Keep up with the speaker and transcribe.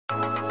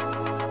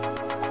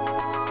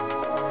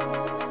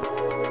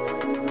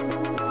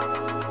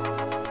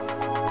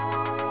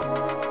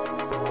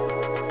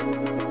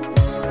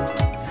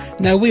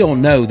Now, we all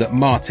know that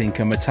Martin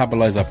can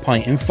metabolise a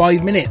pint in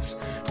 5 minutes,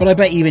 but I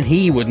bet even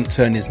he wouldn't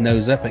turn his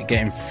nose up at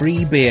getting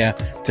free beer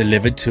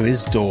delivered to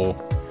his door.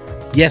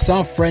 Yes,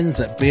 our friends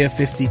at Beer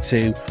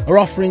 52 are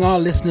offering our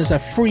listeners a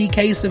free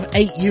case of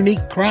 8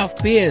 unique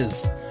craft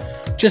beers.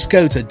 Just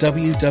go to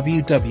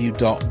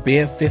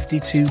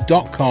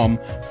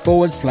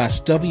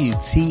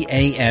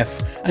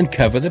www.beer52.com/WTAF and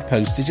cover the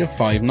postage of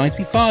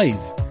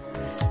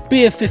 $5.95.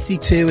 Beer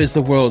 52 is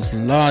the world's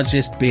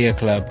largest beer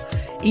club.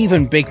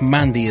 Even Big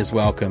Mandy is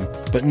welcome,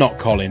 but not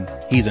Colin.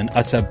 He's an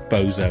utter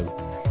bozo.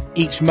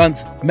 Each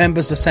month,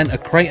 members are sent a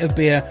crate of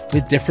beer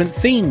with different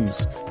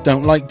themes.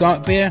 Don't like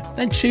dark beer?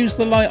 Then choose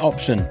the light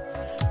option.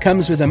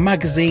 Comes with a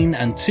magazine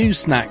and 2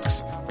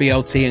 snacks,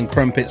 BLT and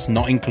crumpets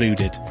not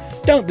included.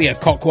 Don't be a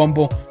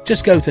cockwomble,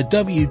 just go to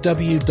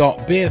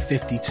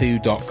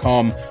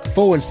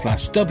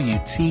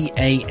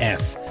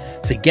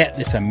www.beer52.com/WTAF to get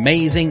this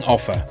amazing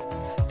offer.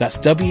 That's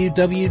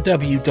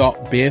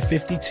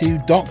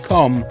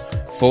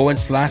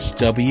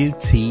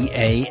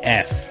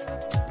www.beer52.com/WTAF.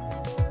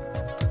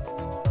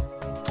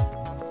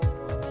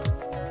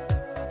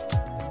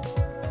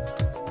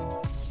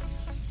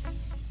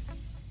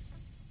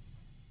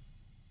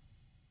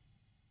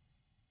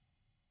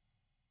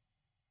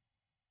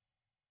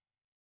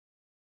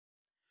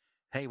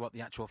 Hey, what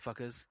the actual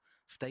fuckers?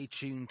 Stay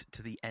tuned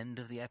to the end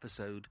of the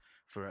episode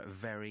for a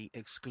very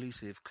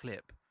exclusive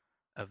clip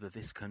of the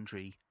This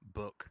Country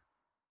book,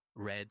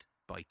 read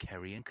by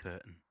Kerry and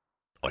Curtin.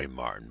 I'm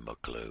Martin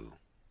McClue.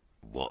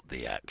 What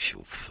the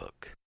actual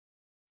fuck?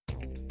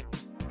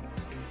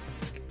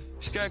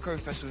 Scarecrow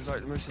Festival is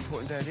like the most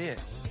important day of the year.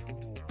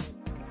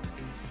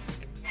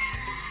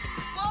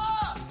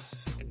 What?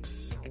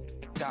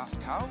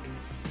 Daft Cow?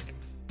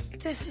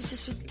 This is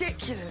just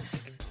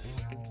ridiculous.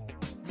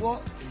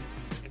 What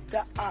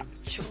the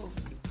actual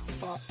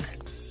fuck?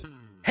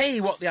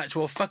 Hey, what the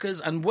actual fuckers,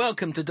 and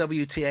welcome to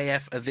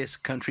WTAF, a This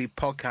Country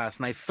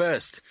podcast. Now,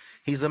 first,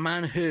 he's a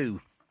man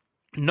who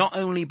not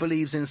only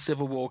believes in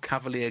Civil War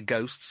Cavalier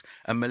ghosts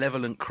and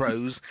malevolent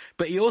crows,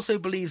 but he also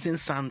believes in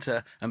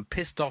Santa and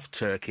pissed off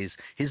turkeys.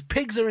 His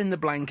pigs are in the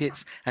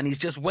blankets, and he's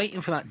just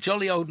waiting for that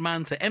jolly old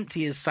man to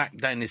empty his sack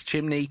down his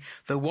chimney.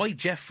 Though why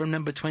Jeff from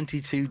number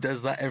 22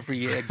 does that every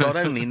year, God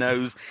only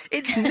knows.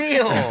 It's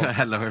Neil!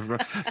 Hello,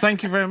 everyone.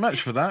 Thank you very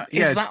much for that.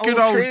 Is that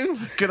all true?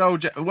 Good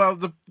old Jeff. Well,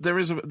 there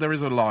is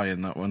a lie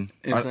in that one.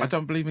 Is there? I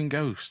don't believe in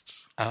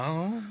ghosts.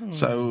 Oh.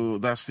 So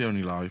that's the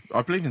only lie.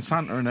 I believe in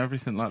Santa and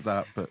everything like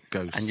that, but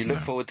ghosts. And you look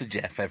forward to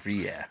Jeff every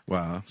year.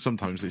 Well,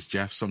 sometimes it's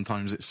Jeff,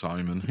 sometimes it's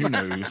Simon. Who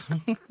knows?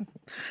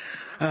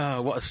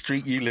 Oh, what a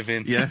street you live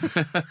in. Yeah.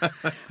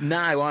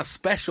 Now, our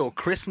special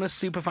Christmas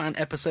Superfan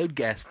episode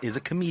guest is a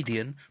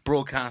comedian,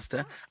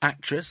 broadcaster,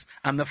 actress,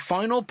 and the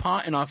final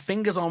part in our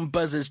Fingers on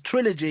Buzzers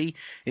trilogy.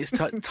 It's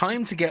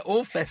time to get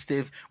all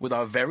festive with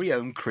our very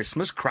own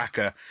Christmas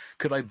cracker.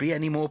 Could I be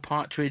any more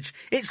partridge?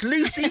 It's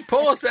Lucy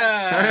Porter!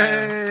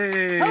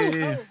 Hey!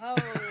 Ho, ho,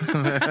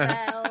 ho.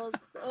 Bells,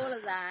 all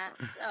of that.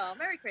 Oh,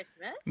 Merry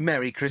Christmas.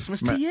 Merry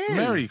Christmas to you.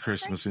 Merry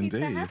Christmas Thank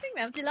indeed. you for having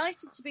me. I'm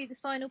delighted to be the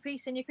final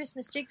piece in your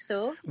Christmas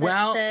jigsaw.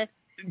 Well,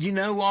 you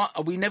know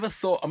what? We never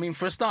thought,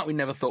 for a start, we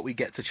never thought we'd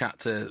get to chat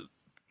to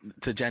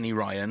Jenny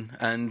Ryan,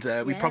 and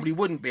we probably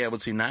wouldn't be able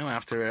to now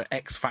after her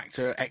X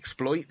Factor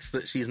exploits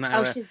that she's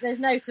now... there's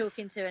no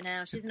talking to her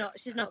now. She's not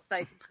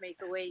spoken to me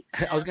for weeks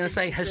now. I was going to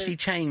say, has she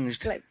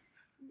changed?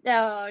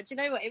 Oh, do you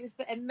know what?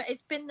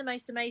 It's been the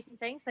most amazing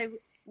thing. So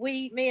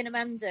me and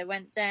Amanda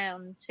went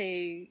down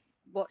to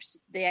watch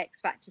the X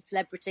Factor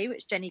Celebrity,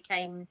 which Jenny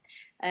Kane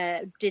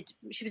did.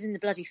 She was in the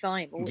bloody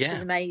final, which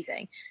was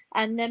amazing.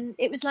 And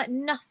it was like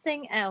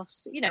nothing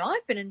else. You know,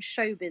 I've been in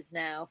showbiz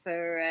now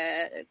for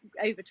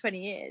over 20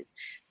 years,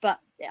 but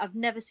I've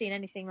never seen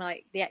anything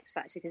like the X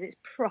Factor because it's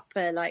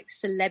proper like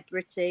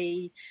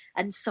celebrity,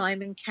 and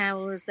Simon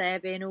Cowell's there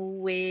being all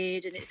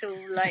weird, and it's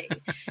all like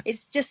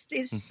it's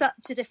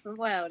such a different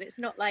world. It's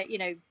not like, you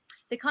know,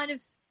 the kind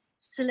of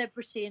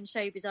celebrity and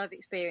showbiz I've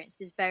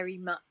experienced is very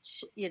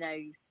much, you know,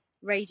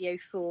 Radio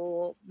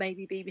 4,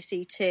 maybe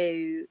BBC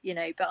 2, you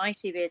know, but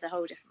ITV is a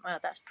whole different world.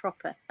 That is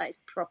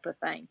proper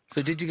fame.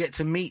 So did you get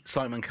to meet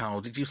Simon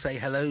Cowell? Did you say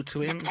hello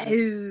to him?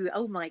 No,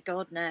 oh my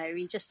God, no.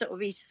 He just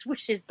he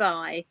swooshes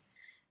by,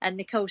 and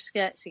Nicole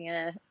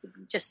Scherzinger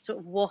just sort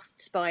of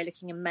wafts by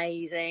looking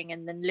amazing,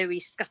 and then Louis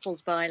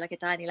scuttles by like a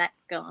tiny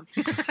leprechaun.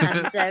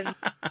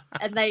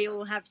 And they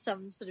all have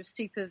some sort of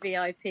super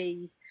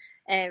VIP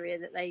area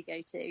that they go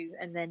to,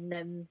 and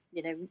then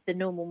you know, the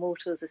normal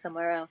mortals are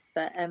somewhere else.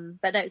 But no,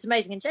 it was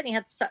amazing, and Jenny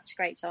had such a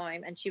great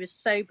time, and she was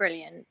so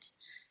brilliant.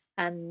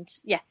 And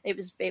yeah, it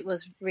was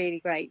really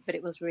great, but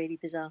it was really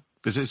bizarre.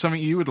 Is it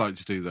something you would like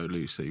to do though,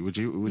 Lucy? Would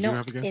you have a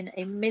Not go? in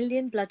a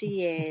million bloody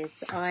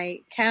years.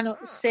 I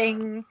cannot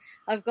sing.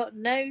 I've got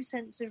no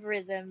sense of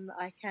rhythm.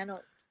 I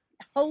cannot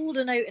hold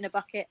a note in a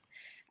bucket.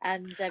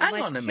 And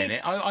hang on a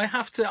minute, I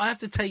have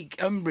to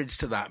take umbrage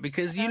to that,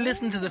 because you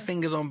listen to the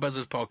Fingers on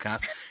Buzzers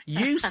podcast,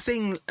 you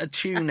sing a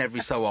tune every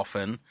so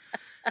often,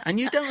 and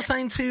you don't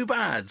sound too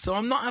bad. So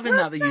I'm not having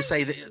that you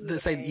say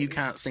that you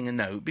can't sing a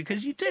note,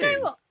 because you do. Do you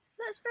know what?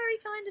 that's very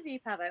kind of you,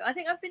 Pavo. I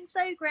think I've been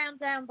so ground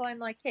down by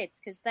my kids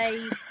because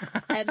they.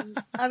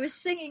 I was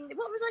singing.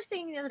 What was I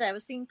singing the other day? I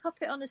was singing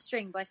 "Puppet on a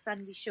String" by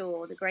Sandy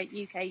Shaw, the great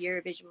UK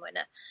Eurovision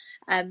winner,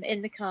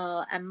 in the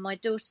car, and my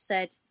daughter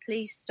said,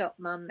 "Please stop,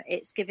 Mum.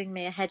 It's giving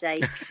me a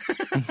headache.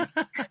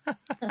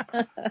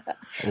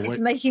 It's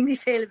making me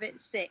feel a bit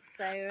sick."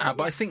 So,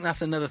 but I think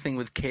that's another thing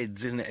with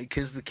kids, isn't it?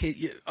 Because the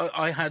kid,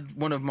 I had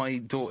one of my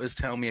daughters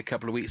tell me a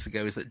couple of weeks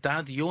ago, is that,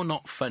 "Dad, you're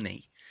not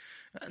funny."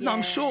 No,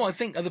 I'm sure. I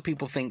think other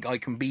people think I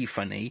can be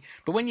funny,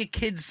 but when your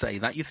kids say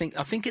that, you think.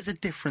 I think it's a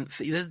different.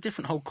 There's a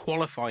different whole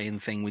qualifying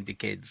thing with your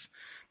kids.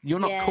 You're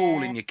not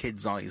cool in your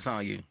kids' eyes,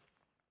 are you?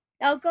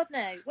 Oh God,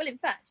 no. Well, in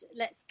fact,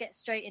 let's get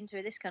straight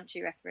into This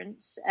Country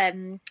reference.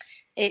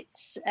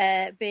 It's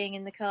being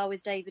in the car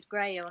with David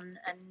Gray on,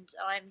 and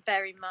I'm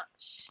very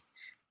much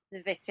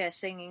the vicar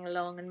singing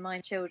along, and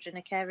my children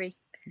are Kerry.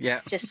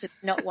 Yeah. Just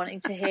not wanting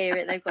to hear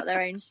it. They've got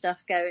their own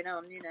stuff going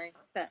on,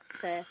 But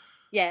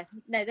yeah,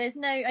 no, there's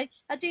no. I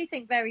do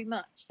think very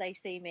much they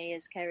see me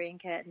as Kerry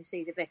and Curtin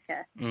see the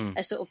vicar,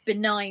 a sort of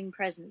benign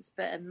presence,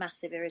 but a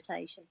massive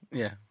irritation.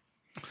 Yeah.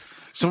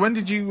 So when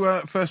did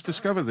you first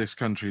discover This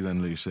Country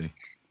then, Lucy?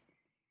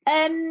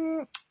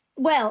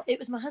 Well, it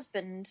was my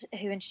husband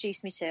who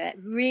introduced me to it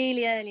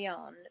really early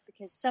on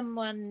because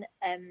someone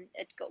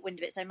had got wind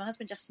of it. So my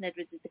husband, Justin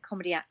Edwards, is a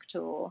comedy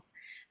actor,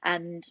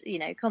 and,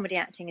 comedy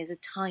acting is a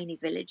tiny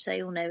village.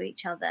 They all know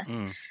each other.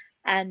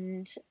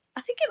 And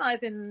I think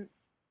it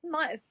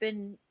might have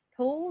been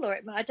Paul, or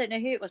I don't know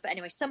who it was, but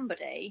anyway,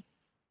 somebody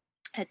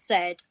had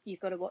said, "You've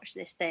got to watch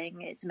this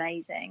thing. It's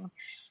amazing."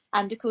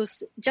 And of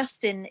course,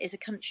 Justin is a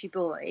country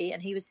boy, and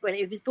he was born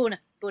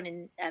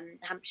in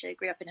Hampshire,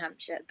 grew up in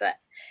Hampshire. But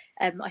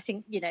I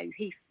think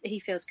he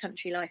feels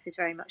country life is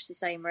very much the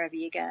same wherever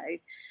you go,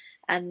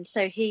 and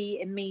so he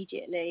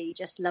immediately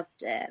just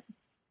loved it.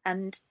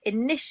 And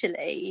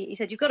initially, he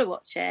said, "You've got to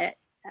watch it."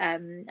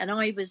 And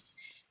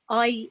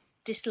I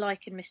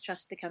dislike and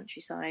mistrust the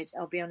countryside.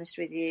 I'll be honest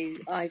with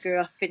you. I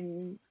grew up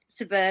in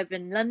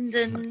suburban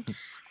London,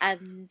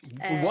 and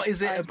what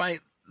is it about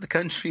the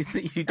country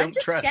that you don't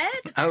trust?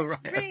 Scared. Oh, right.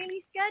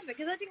 Really scared of it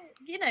because I didn't,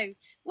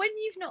 when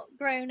you've not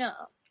grown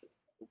up,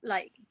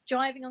 like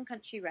driving on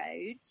country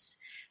roads,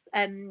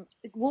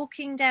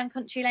 walking down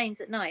country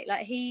lanes at night,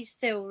 like he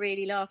still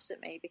really laughs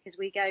at me because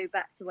we go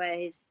back to where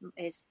he's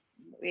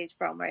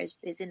from, where his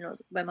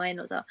in-laws, where my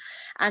in-laws are,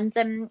 and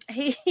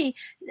he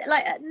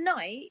like at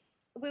night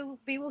we'll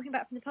be walking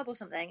back from the pub or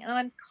something, and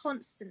I'm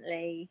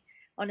constantly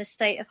on a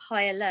state of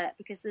high alert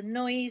because the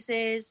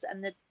noises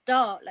and the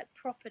dark, like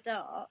proper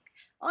dark.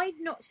 I'd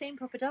not seen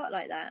proper dark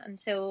like that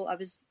until I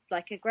was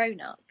like a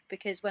grown-up,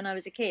 because when I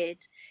was a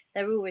kid,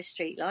 there were always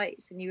street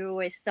lights and you were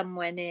always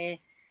somewhere near,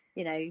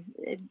 you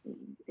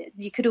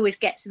could always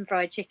get some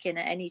fried chicken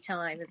at any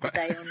time of the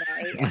day or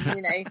night,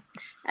 and,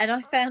 and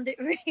I found it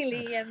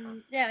really, I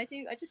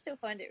just still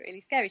find it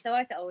really scary. So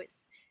I thought,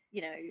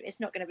 it's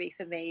not going to be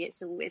for me.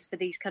 It's for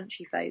these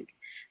country folk.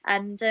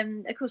 And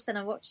of course, then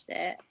I watched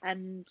it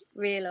and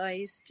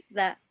realised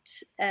that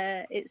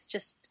it's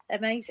just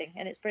amazing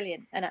and it's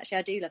brilliant. And actually,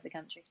 I do love the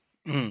country.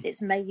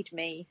 It's made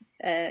me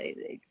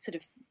sort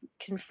of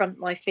confront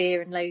my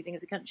fear and loathing of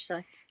the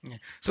countryside. Yeah.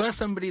 So, as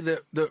somebody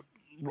that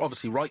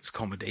obviously writes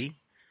comedy,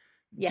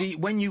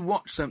 when you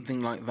watch something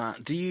like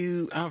that, do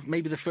you have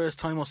maybe the first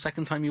time or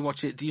second time you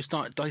watch it? Do you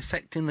start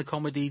dissecting the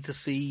comedy to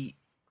see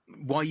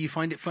why you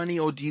find it funny,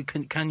 or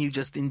can you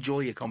just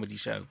enjoy a comedy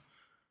show?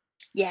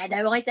 Yeah,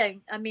 no, I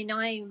don't. I mean,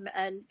 I'm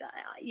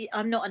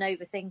not an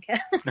overthinker,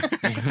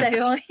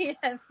 so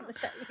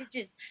which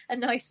is a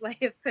nice way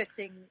of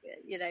putting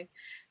it.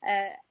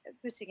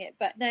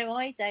 But no,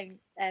 I don't.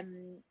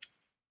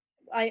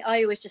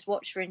 I always just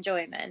watch for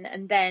enjoyment,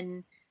 and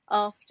then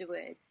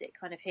afterwards it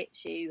kind of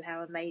hits you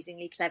how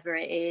amazingly clever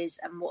it is,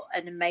 and what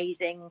an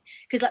amazing.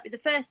 Because like with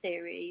the first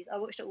series, I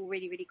watched it all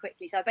really, really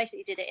quickly. So I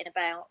basically did it in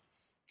about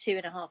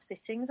 2.5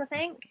 sittings, I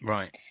think.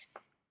 Right.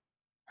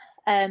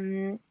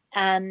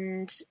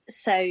 And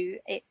so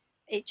it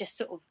just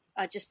sort of,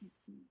 I just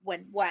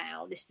went,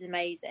 wow, this is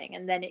amazing.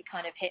 And then it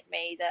kind of hit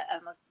me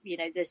that,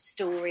 the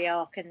story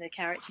arc and the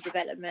character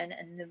development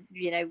and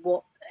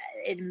what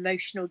an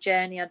emotional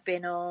journey I'd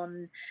been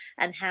on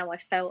and how I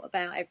felt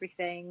about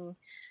everything.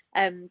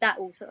 That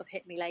all sort of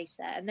hit me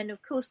later. And then,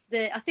 of course,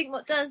 I think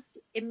what does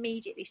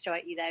immediately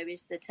strike you, though,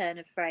 is the turn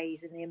of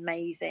phrase and the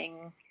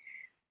amazing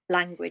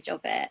language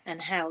of it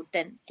and how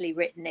densely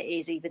written it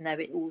is, even though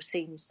it all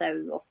seems so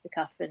off the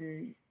cuff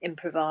and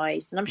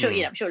improvised. And I'm sure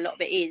I'm sure a lot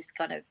of it is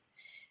kind of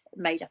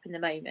made up in the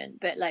moment,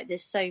 but like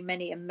there's so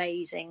many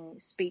amazing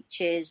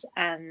speeches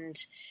and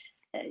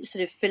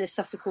sort of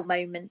philosophical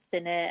moments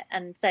in it.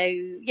 And so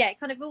it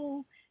kind of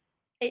all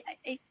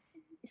it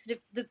sort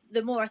of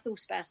the more I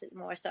thought about it, the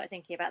more I started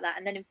thinking about that.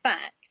 And then in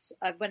fact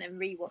I went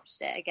and rewatched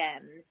it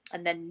again,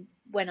 and then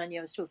when I knew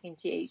I was talking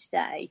to you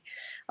today,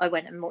 I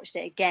went and watched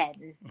it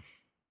again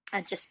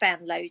and just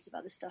found loads of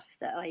other stuff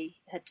that I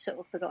had sort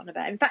of forgotten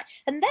about. In fact,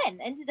 and then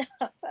ended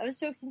up, I was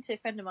talking to a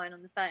friend of mine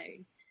on the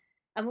phone,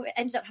 and we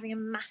ended up having a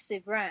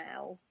massive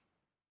row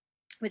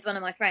with one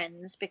of my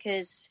friends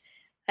because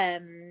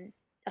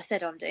I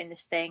said I'm doing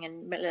this thing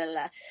and blah, blah,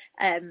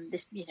 blah.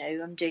 This,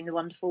 I'm doing the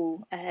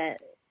wonderful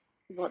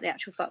What the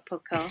Actual Fuck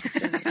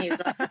podcast, and he was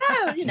like,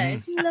 oh,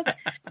 love it.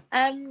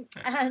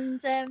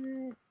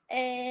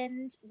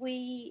 And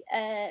we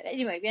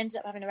anyway, we ended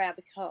up having a row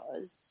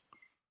because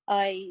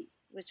I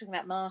was talking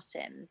about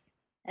Martin,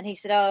 and he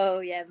said, oh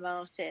yeah,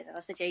 Martin, and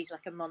I said, yeah, he's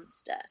like a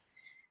monster.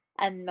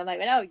 And my mate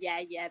went, oh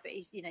yeah, but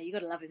he's, you got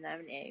to love him though,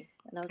 haven't you?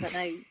 And I was like,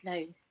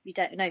 no, you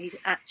don't know. He's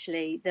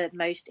actually the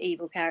most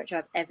evil character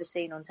I've ever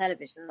seen on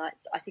television. Like,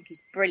 I think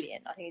he's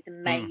brilliant. I think he's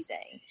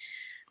amazing.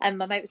 And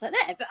my mate was like,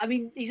 no, but I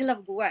mean, he's a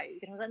lovable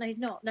rogue. And I was like, no, he's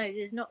not. No,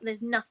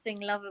 there's nothing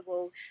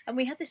lovable. And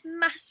we had this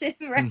massive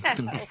row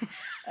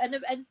and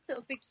a sort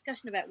of big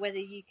discussion about whether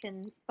you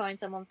can find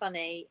someone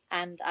funny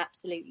and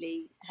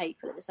absolutely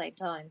hateful at the same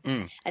time.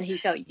 And he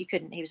felt you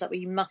couldn't. He was like, well,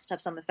 you must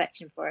have some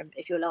affection for him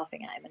if you're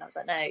laughing at him. And I was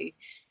like,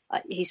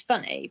 no, he's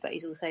funny, but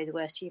he's also the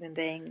worst human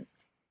being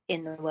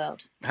in the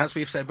world. As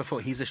we've said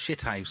before, he's a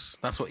shithouse.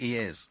 That's what he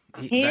is.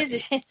 He is a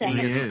shithouse.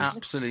 He is an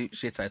absolute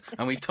shithouse,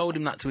 and we've told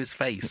him that to his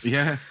face.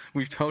 Yeah,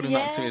 we've told him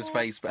that to his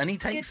face, and he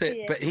takes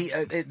it. But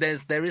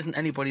there isn't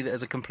anybody that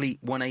has a complete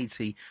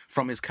 180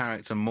 from his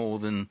character more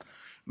than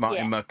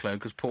Martin Mucklow,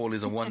 because Paul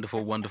is a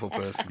wonderful, wonderful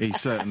person. He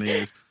certainly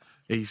is.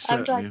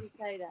 I'm glad you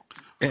say that.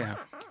 Yeah.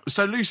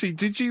 So, Lucy,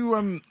 did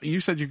you?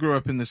 You said you grew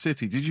up in the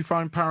city. Did you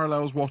find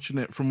parallels watching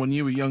it from when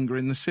you were younger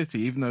in the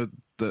city, even though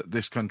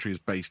this country is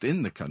based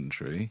in the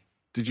country?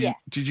 Did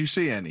you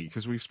see any?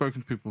 Because we've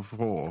spoken to people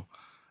before,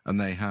 and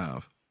they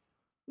have.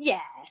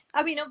 Yeah,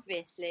 I mean,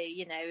 obviously,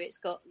 it's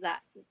got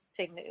that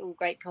thing that all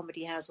great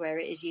comedy has, where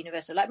it is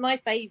universal. Like, my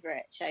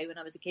favourite show when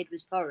I was a kid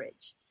was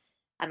Porridge,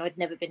 and I'd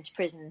never been to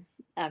prison.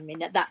 I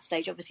mean, at that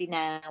stage, obviously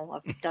now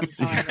I've done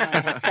time, and I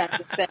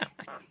understand, but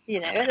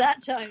at that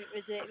time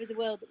it was a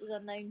world that was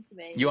unknown to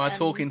me. You are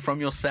talking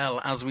from your cell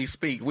as we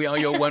speak. We are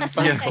your one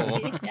phone call.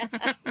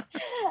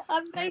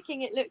 I'm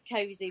making it look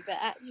cosy, but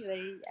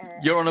actually,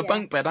 you're on a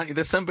bunk bed, aren't you?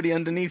 There's somebody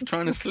underneath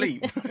trying to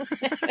sleep.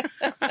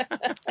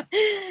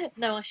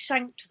 No, I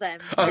shanked them.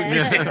 Oh,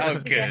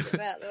 good. That's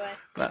right.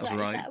 Is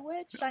that a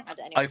word? Shanked?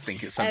 Anyway. I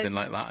think it's something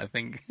like that. I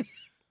think.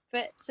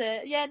 But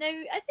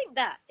I think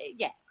that,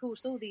 of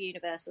course, all the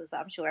universals that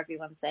I'm sure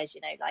everyone says,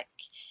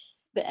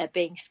 like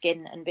being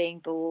skint and being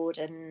bored.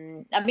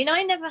 And I mean,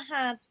 I never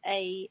had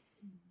a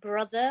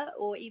brother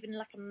or even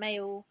like a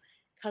male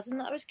cousin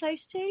that I was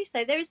close to.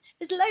 So there's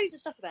loads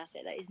of stuff about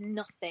it that is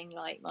nothing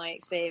like my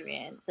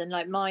experience. And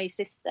like, my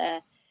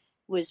sister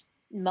was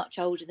much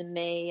older than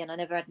me, and I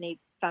never had any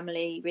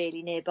family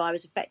really nearby. I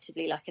was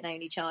effectively like an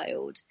only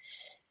child.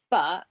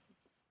 But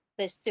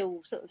there's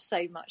still sort of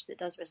so much that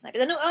does resonate. But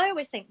then I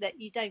always think that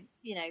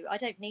I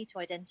don't need to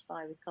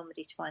identify with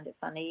comedy to find it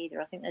funny either.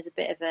 I think there's a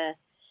bit of a,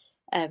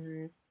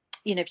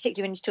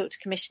 particularly when you talk to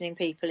commissioning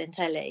people in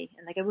telly,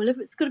 and they go, well,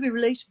 it's got to be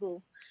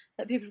relatable,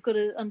 that people have got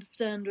to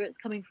understand where it's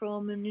coming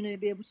from and,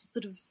 be able to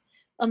sort of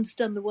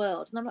understand the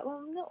world. And I'm like,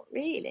 well, not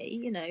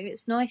really.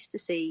 It's nice to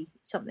see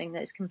something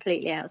that's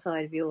completely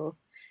outside of your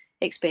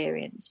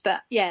experience.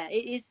 But yeah,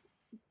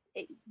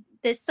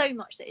 there's so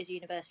much that is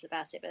universal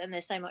about it, but then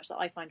there's so much that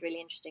I find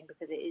really interesting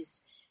because it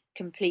is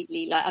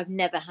completely, like, I've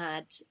never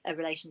had a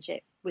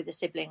relationship with a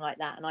sibling like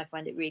that, and I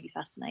find it really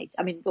fascinating.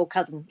 I mean, or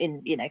cousin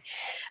in,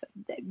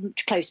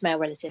 close male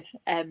relative,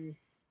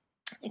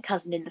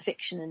 cousin in the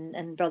fiction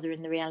and brother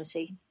in the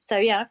reality. So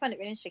yeah, I find it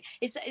really interesting.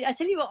 I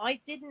tell you what, I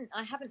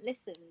haven't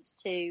listened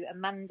to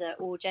Amanda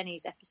or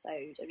Jenny's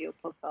episode of your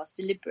podcast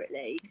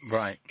deliberately,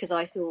 right? Because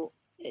I thought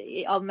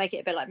I'll make it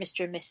a bit like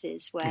Mr. and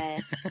Mrs. where.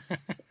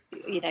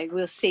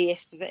 We'll see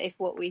if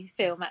what we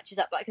feel matches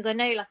up. Because I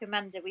know, like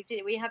Amanda,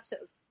 we have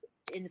sort of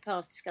in the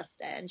past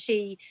discussed it, and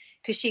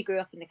because she grew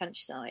up in the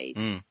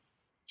countryside,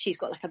 she's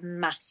got like a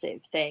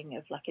massive thing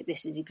of like,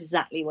 this is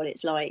exactly what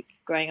it's like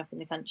growing up in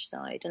the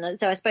countryside. And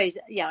so I suppose,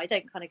 I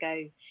don't kind of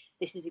go,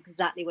 this is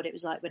exactly what it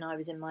was like when I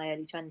was in my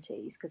early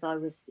 20s, because I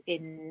was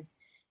in,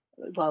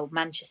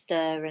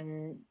 Manchester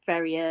and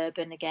very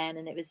urban again,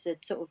 and it was a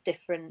sort of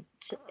different,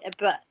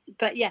 but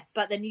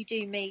then you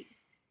do meet,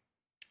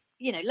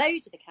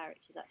 loads of the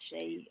characters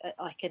actually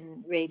I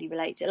can really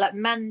relate to. Like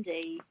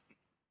Mandy,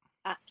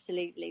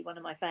 absolutely one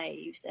of my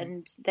faves.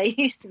 And there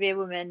used to be a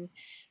woman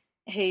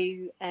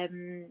who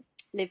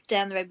lived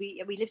down the road.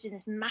 We lived in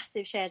this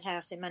massive shared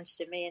house in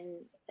Manchester, me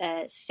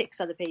and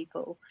 6 other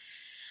people.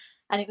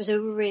 And it was a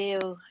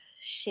real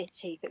shit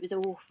heap. It was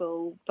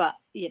awful, but,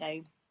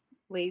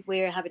 we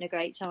were having a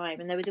great time.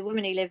 And there was a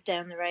woman who lived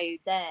down the road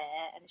there,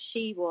 and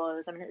she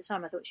was, at the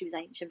time I thought she was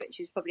ancient, but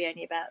she was probably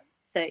only about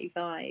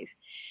 35.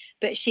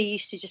 But she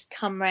used to just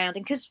come round,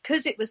 and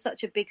because it was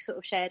such a big sort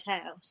of shared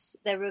house,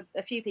 there were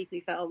a few people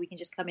who felt, we can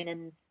just come in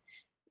and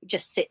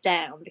just sit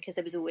down, because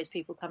there was always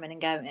people coming and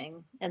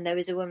going. And there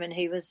was a woman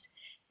who was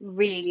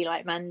really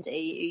like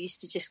Mandy, who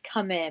used to just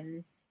come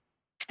in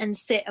and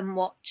sit and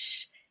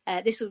watch.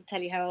 This will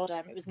tell you how old I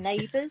am. It was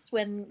Neighbours,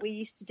 when we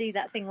used to do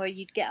that thing where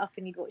you'd get up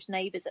and you'd watch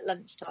Neighbours at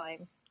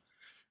lunchtime.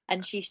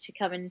 And she used to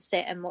come and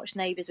sit and watch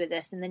Neighbours with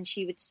us, and then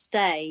she would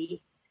stay.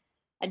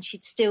 And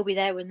she'd still be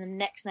there when the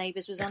next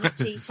Neighbours was on at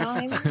tea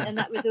time. And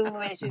that was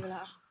always, we were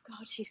like, oh,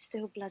 God, she's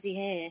still bloody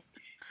here.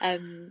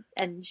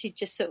 And she'd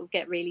just sort of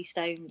get really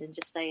stoned and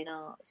just stay in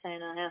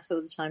our house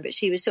all the time. But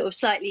she was sort of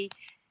slightly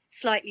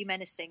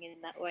menacing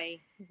in that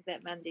way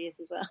that Mandy is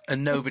as well.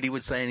 And nobody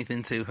would say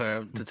anything to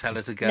her to tell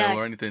her to go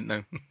or anything,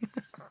 no?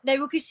 No,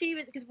 well,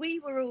 because we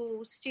were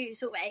all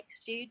sort of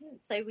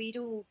ex-students, so we'd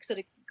all sort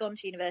of gone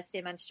to university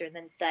in Manchester and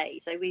then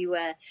stayed. So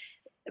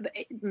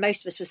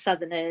most of us were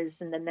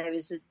Southerners, and then there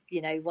was,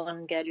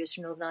 one girl who was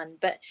from Northern Ireland.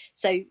 But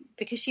so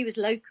because she was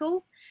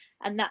local,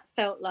 and that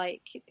felt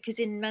like, because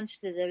in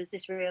Manchester there was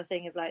this real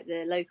thing of like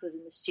the locals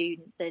and the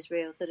students, there's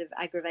real sort of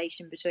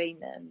aggravation between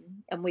them,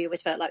 and we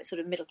always felt like sort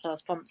of middle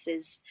class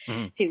Pompses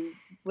who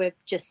were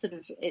just sort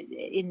of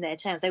in their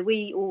town. So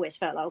we always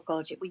felt like, oh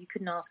God, you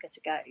couldn't ask her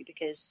to go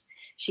because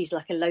she's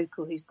like a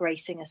local who's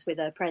gracing us with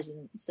her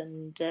presence.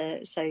 And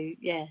there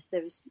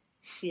was.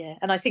 Yeah,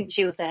 and I think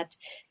she also had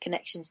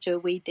connections to a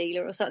weed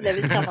dealer or something. There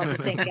was some other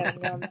thing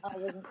going on that I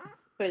wasn't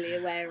fully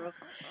aware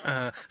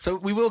of. So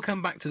we will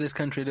come back to this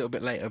country a little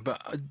bit later,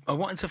 but I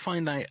wanted to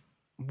find out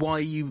why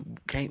you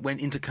went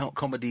into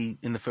comedy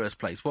in the first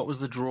place. What was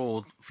the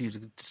draw for you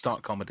to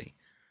start comedy?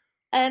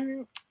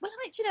 Well,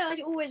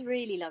 I always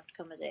really loved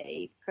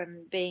comedy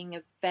from being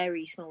a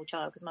very small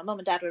child because my mum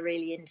and dad were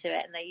really into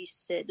it, and they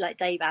used to, like,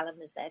 Dave Allen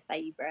was their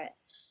favourite.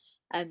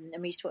 And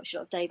we used to watch a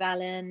lot of Dave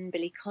Allen,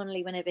 Billy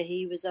Connolly whenever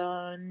he was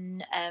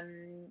on,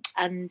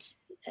 and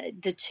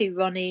the two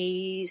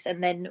Ronnies,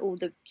 and then all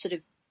the sort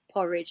of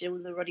Porridge, all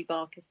the Ronnie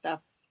Barker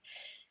stuff.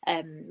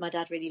 My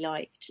dad really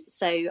liked.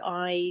 So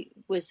I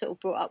was sort of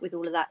brought up with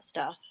all of that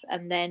stuff,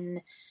 and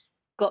then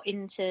got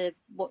into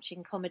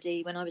watching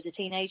comedy when I was a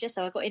teenager.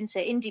 So I got into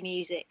indie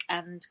music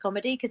and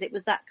comedy because it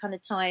was that kind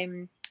of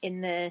time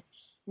in the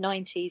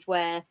 90s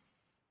where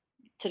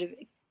sort of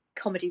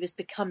comedy was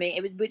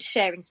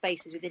sharing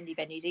spaces with indie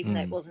venues, even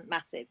though it wasn't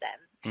massive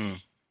then.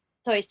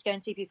 So I used to go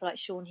and see people like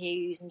Sean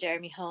Hughes and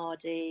Jeremy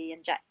Hardy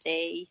and Jack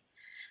Dee,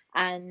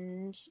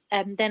 and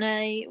then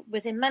I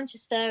was in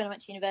Manchester and I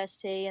went to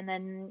university, and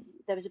then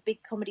there was a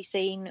big comedy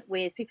scene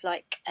with people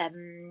like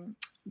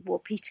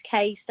Peter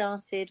Kay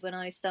started when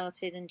I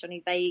started, and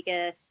Johnny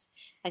Vegas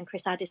and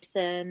Chris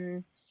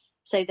Addison.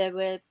 So there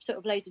were sort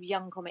of loads of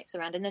young comics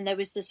around, and then there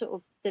was the sort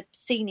of the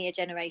senior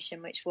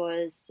generation, which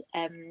was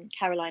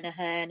Caroline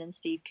Aherne and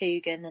Steve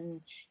Coogan and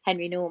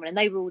Henry Norman, and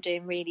they were all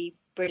doing really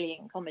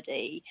brilliant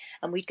comedy,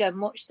 and we'd go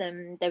and watch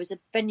them. There was a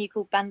venue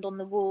called Band on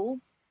the Wall,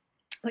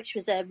 which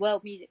was a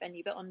world music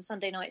venue, but on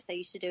Sunday nights they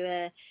used to do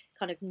a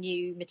kind of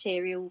new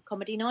material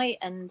comedy night,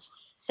 and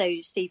so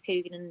Steve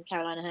Coogan and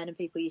Caroline Aherne and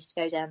people used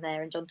to go down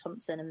there, and John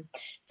Thompson, and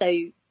so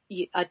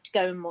I'd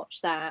go and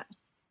watch that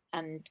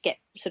and get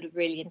sort of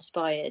really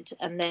inspired.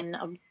 And then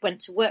I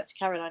went to work for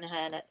Caroline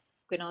Aherne at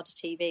Granada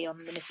TV on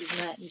the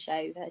Mrs. Merton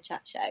show, her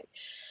chat show.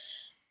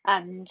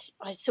 And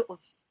I sort of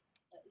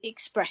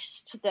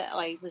expressed that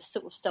I was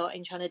sort of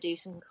trying to do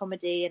some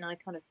comedy, and I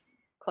kind of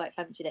quite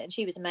fancied it. And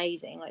she was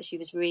amazing. Like, she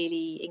was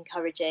really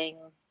encouraging.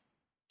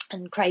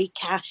 And Craig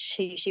Cash,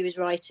 who she was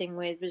writing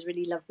with, was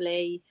really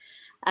lovely.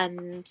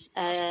 And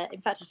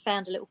in fact, I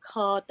found a little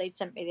card they'd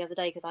sent me the other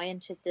day because I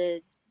entered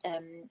the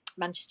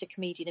Manchester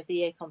Comedian of the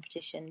Year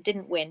competition.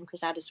 Didn't win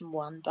because Addison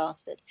won,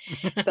 bastard.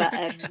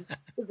 But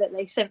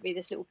they sent me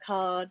this little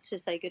card to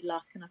say good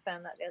luck, and I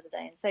found that the other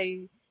day. And so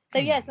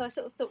I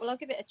sort of thought, well, I'll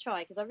give it a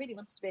try, because I really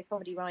wanted to be a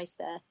comedy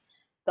writer.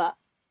 But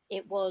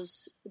it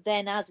was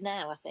then, as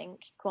now, I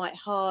think, quite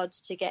hard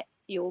to get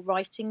your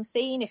writing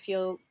scene. If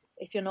you're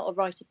not a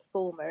writer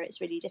performer,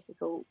 it's really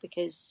difficult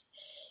because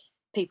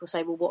people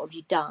say, well, what have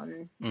you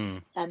done?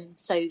 And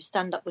so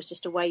stand-up was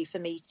just a way for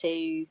me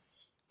to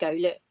go,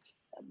 look,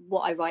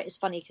 what I write is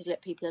funny because,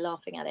 look, people are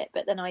laughing at it.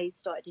 But then I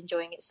started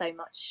enjoying it so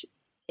much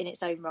in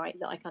its own right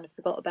that I kind of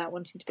forgot about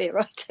wanting to be a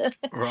writer.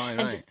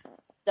 And just ended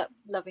up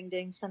loving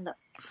doing stand-up.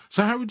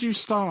 So how would you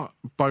start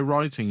by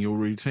writing your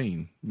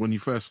routine when you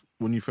first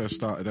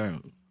started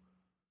out?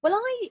 Well,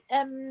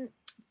 I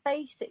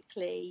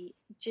basically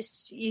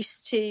just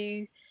used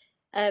to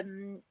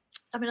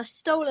I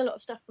stole a lot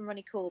of stuff from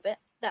Ronnie Corbett.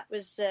 That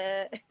was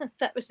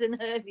an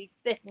early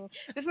thing.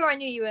 Before I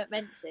knew you weren't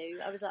meant to,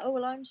 I was like, oh,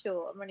 well, I'm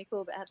short. And Ronnie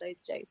Corbett had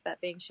loads of jokes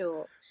about being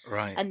short.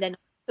 Right. And then I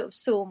sort of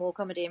saw more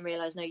comedy and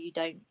realised, no, you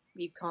don't.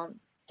 You can't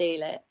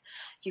steal it.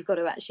 You've got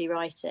to actually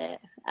write it.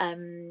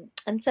 And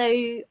so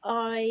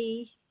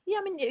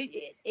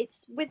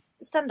it's with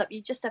stand-up,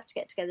 you just have to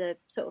get together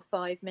sort of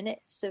 5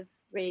 minutes of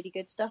really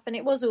good stuff. And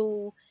it was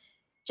all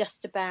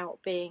just about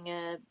being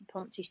a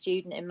Ponzi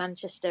student in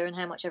Manchester and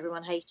how much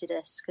everyone hated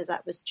us, because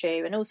that was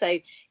true. And also,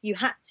 you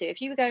had to,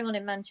 if you were going on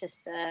in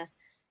Manchester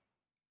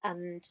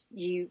and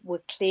you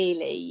were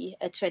clearly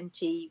a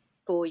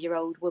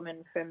 24-year-old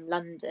woman from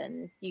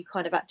London, you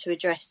kind of had to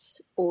address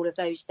all of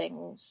those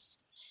things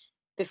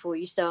before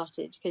you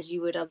started, because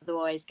you would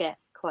otherwise get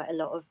quite a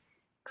lot of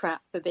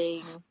crap for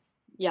being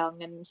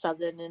young and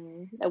southern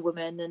and a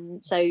woman.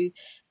 And so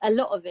a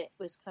lot of it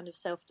was kind of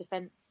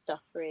self-defense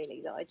stuff,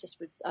 really, that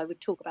I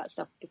would talk about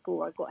stuff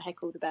before I got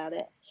heckled about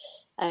it,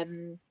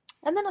 and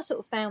then I sort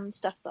of found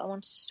stuff that I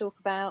wanted to talk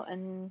about,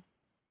 and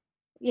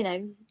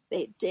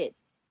it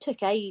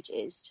took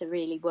ages to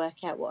really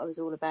work out what I was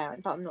all about.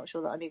 In fact, I'm not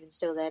sure that I'm even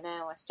still there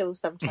now. I still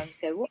sometimes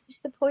go, what is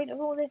the point of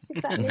all this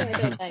exactly?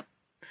 I don't know.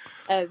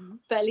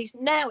 But at least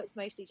now it's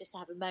mostly just to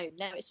have a moan.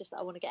 Now it's just that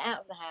I want to get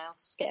out of the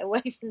house, get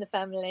away from the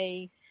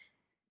family,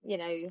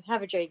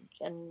 have a drink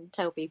and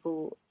tell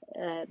people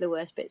the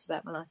worst bits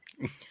about my life.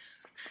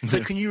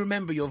 So can you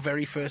remember your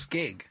very first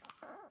gig?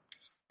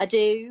 I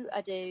do.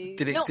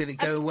 Did it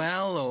go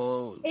well,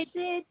 or it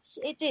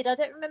did? I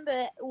don't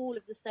remember all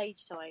of the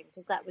stage time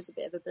because that was a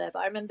bit of a blur,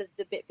 but I remember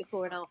the bit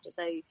before and after.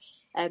 So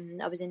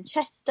I was in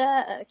Chester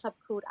at a club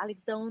called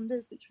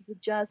Alexander's, which was a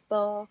jazz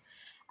bar,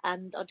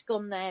 and I'd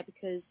gone there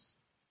because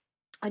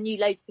I knew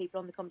loads of people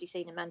on the comedy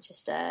scene in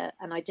Manchester,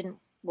 and I didn't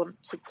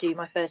want to do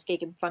my first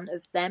gig in front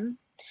of them.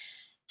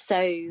 So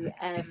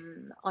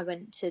I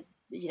went to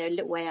a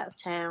little way out of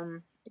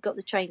town, got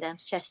the train down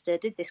to Chester,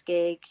 did this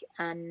gig,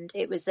 and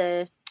it was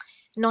a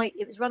night.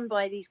 It was run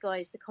by these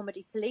guys, the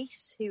Comedy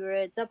Police, who were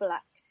a double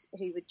act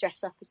who would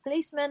dress up as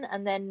policemen,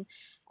 and then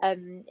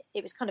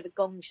it was kind of a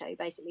gong show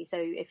basically. So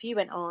if you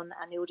went on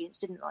and the audience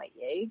didn't like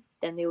you,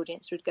 then the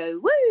audience would go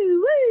woo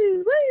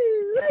woo woo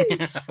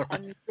woo,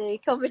 and the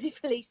Comedy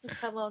Police would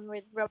come on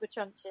with rubber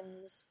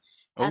truncheons.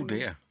 Oh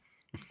dear.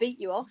 Beat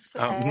you off.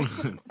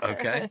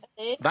 Okay,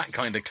 that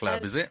kind of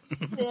club, is it?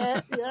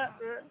 Yeah.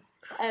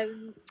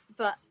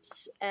 But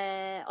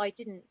I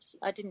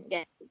didn't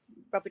get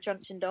rubber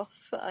truncheoned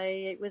off.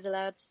 I was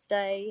allowed to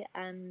stay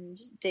and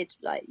did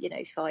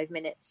 5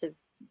 minutes of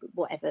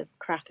whatever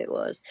crap it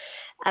was,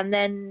 and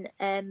then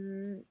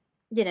then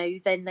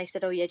they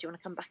said, oh yeah, do you want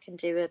to come back and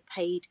do a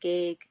paid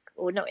gig,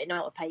 or not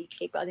a paid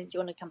gig, but I think, do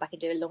you want to come back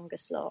and do a longer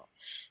slot?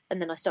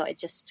 And then I started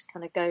just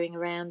kind of going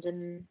around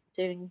and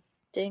doing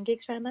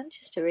gigs around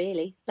Manchester.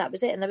 Really, that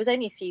was it. And there was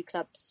only a few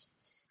clubs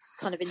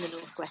kind of in the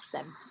northwest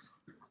then.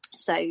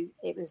 So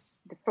it was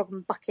the Frog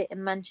and Bucket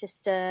in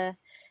Manchester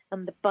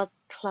and the Buzz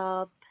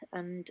Club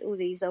and all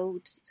these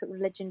old sort of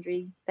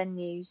legendary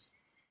venues.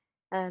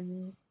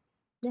 Then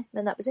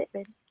that was it,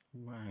 really.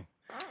 Wow.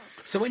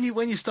 So when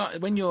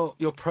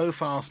your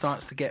profile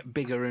starts to get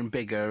bigger and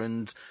bigger,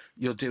 and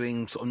you're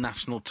doing sort of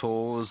national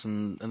tours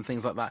and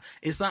things like that,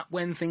 is that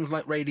when things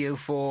like Radio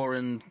 4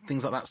 and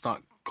things like that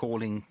start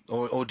calling,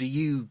 or do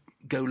you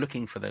go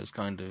looking for those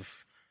kind of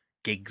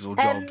gigs or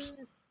jobs?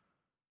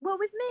 Well,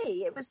 with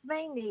me, it was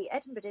mainly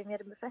Edinburgh, doing the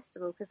Edinburgh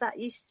Festival, because that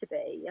used to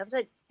be, I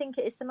don't think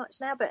it is so much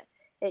now, but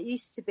it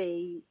used to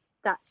be,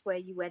 that's where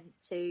you went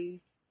to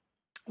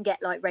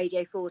get like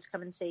Radio 4 to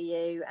come and see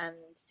you and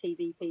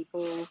TV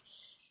people.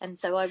 And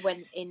so I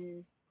went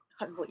in, I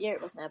can't remember what year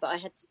it was now, but I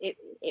had,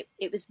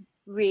 it was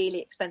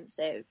really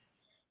expensive.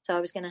 So I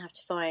was going to have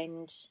to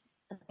find,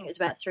 I think it was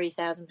about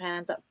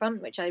 £3,000 up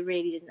front, which I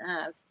really didn't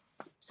have.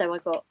 So I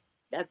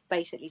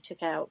basically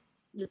took out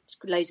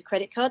loads of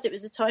credit cards. It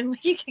was a time where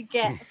you could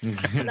get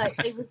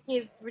they would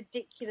give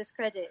ridiculous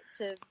credit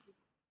to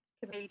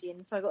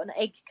comedians, so I got an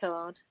egg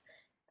card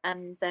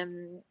and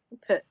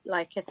put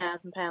like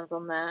 £1,000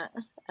 on that,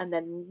 and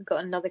then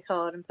got another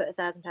card and put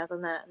 £1,000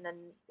 on that, and then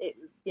it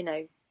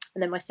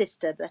and then my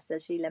sister, bless her,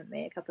 she lent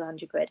me a couple of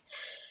 £100,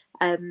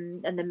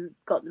 and then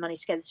got the money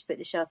together to put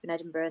the show up in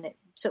Edinburgh, and it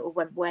sort of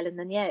went well, and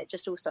then it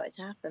just all started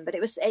to happen. But it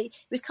was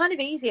kind of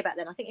easier back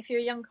then. I think if you're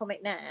a young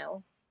comic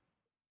now,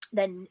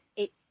 then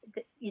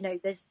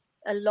there's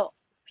a lot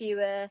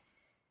fewer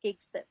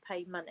gigs that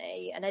pay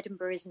money, and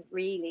Edinburgh isn't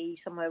really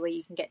somewhere where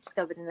you can get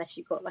discovered unless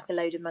you've got like a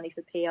load of money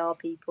for PR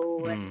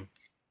people, and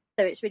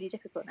so it's really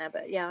difficult now.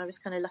 But yeah, I was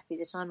kind of lucky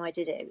the time I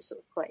did it. It was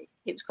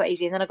quite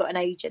easy, and then I got an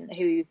agent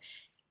who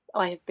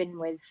I have been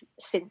with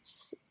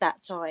since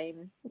that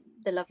time,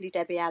 the lovely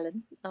Debbie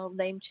Allen. I'll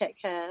name check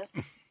her,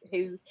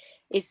 who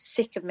is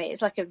sick of me.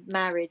 It's like a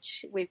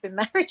marriage. We've been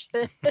married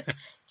for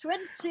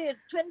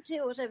 20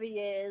 or whatever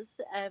years.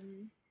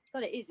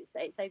 God, it is.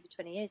 It's over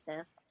 20 years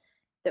now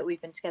that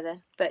we've been together.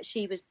 But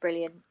she was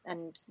brilliant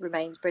and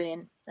remains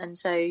brilliant. And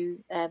so,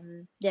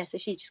 so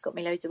she just got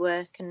me loads of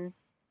work. And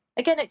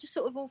again, it just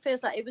sort of all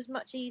feels like it was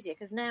much easier,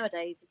 because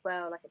nowadays as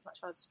well, like it's much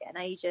harder to get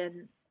an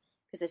agent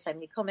because there's so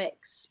many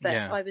comics. But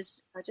yeah. I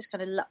just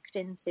kind of lucked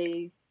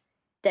into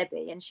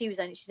Debbie, and she's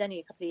only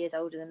a couple of years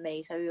older than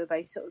me. So we were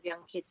both sort of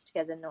young kids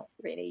together, not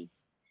really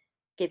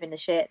giving a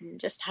shit and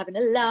just having a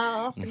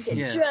laugh and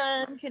getting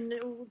drunk and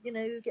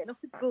getting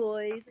off with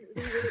boys. It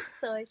was all really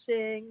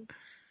exciting,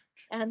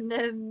 and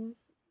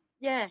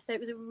so it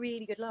was a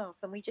really good laugh.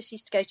 And we just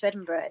used to go to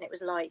Edinburgh, and it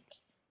was like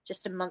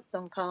just a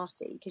month-long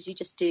party, because you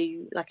just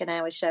do like an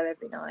hour show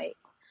every night,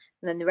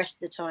 and then the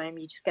rest of the time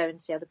you just go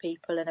and see other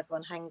people, and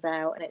everyone hangs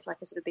out, and it's like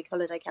a sort of big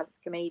holiday camp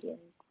for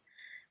comedians.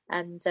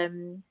 And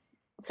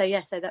so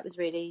that was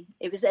really,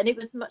 it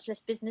was much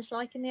less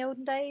business-like in the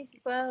olden days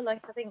as well.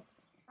 Like I think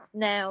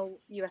now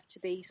you have to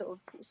be sort of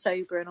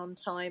sober and on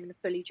time and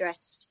fully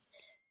dressed,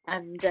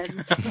 and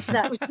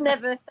that was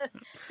never,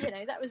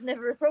 that was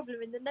never a problem.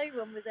 No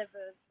one was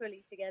ever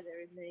fully together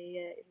in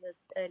the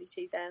early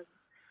 2000s.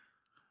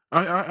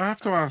 I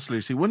have to ask,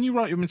 Lucy, when you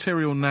write your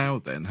material now,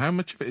 then how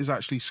much of it is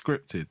actually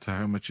scripted to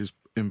how much is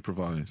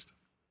improvised?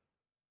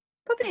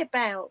 Probably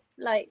about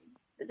like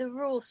the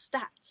raw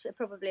stats are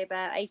probably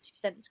about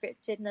 80%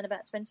 scripted and then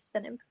about 20%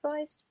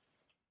 improvised.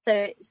 So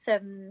it's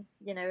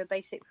you know, a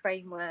basic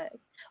framework.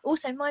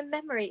 Also, my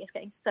memory is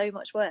getting so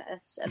much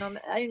worse, and I'm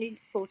only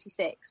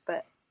 46,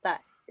 but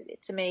that,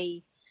 to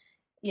me,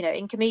 you know,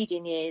 in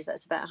comedian years,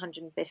 that's about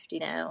 150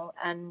 now,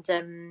 and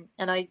I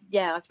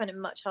find it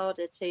much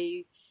harder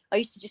to. I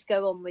used to just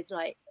go on with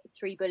like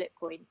 3 bullet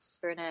points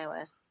for an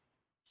hour,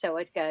 so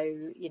I'd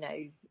go, you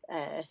know,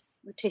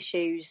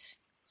 tissues,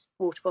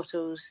 water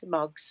bottles,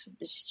 mugs.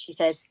 She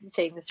says,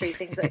 seeing the 3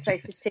 things that are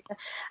closest to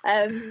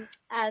her,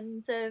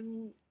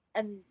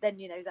 and then,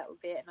 you know, that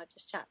would be it, and I'd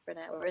just chat for an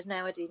hour. Whereas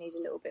now I do need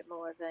a little bit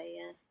more of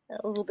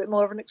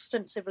an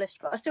extensive list.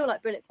 But I still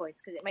like bullet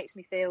points because it makes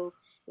me feel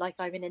like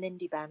I'm in an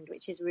indie band,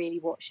 which is really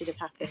what should have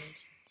happened.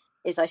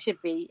 Is I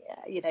should be,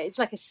 you know, it's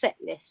like a set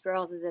list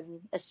rather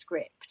than a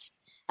script.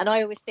 And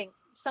I always think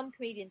some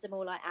comedians are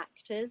more like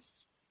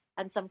actors,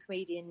 and some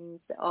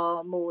comedians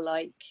are more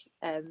like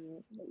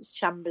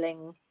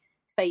shambling,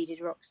 faded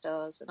rock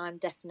stars. And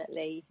I'm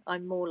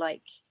more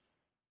like,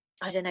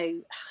 I don't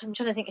know, I'm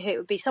trying to think who it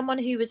would be. Someone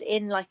who was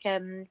in like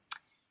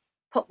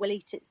Pop Will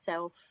Eat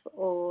Itself,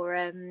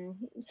 or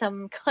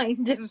some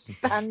kind of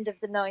band of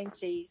the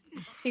 90s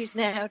who's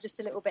now just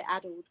a little bit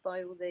addled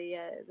by all the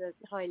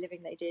high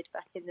living they did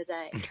back in the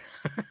day.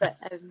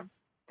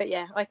 But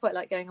yeah, I quite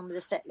like going on with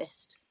a set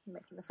list and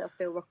making myself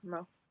feel rock and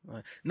roll.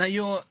 Right. Now,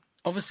 your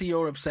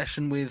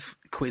obsession with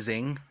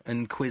quizzing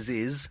and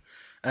quizzes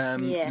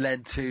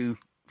led to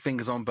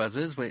Fingers on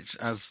Buzzers, which,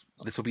 as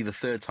this will be the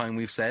 3rd time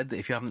we've said, that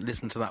if you haven't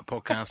listened to that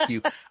podcast,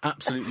 you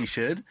absolutely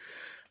should.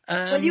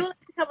 Well, you'll have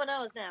to come on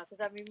ours now, because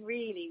I mean,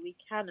 really, we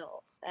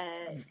cannot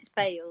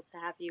fail to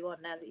have you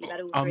on now that you've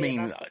had all 3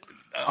 of us.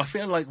 I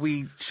feel like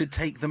we should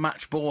take the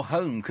match ball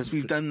home because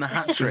we've done the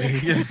hat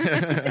trick.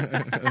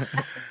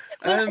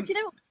 Well, do you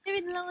know what? We're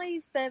doing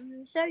live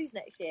shows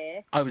next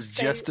year. I was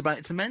just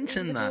about to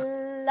mention that.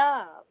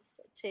 Love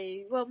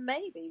to. Well,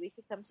 maybe we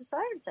could come to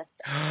Cirencester.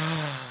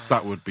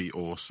 That would be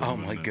awesome. Oh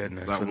my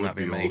goodness, that would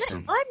be amazing.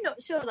 awesome. I'm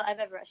not sure that I've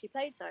ever actually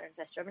played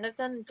Cirencester. I mean, I've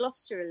done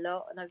Gloucester a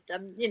lot, and I've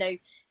done, you know.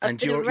 And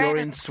you're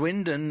in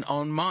Swindon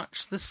on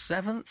March the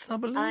 7th, I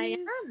believe. I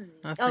am.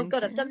 Oh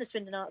God, I've done the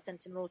Swindon Arts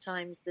Centre more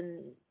times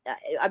than.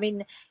 I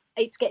mean,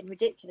 it's getting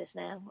ridiculous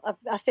now.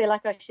 I feel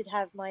like I should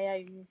have my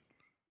own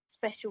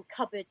special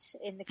cupboard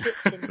in the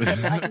kitchen so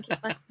that I can keep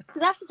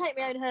because I have to take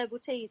my own herbal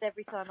teas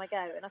every time I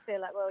go, and I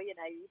feel like, well, you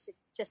know, you should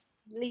just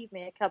leave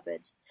me a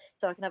cupboard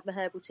so I can have my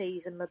herbal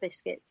teas and my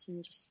biscuits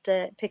and just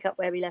pick up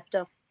where we left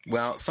off.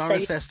 Well,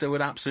 Cirencester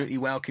would absolutely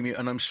welcome you,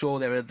 and I'm sure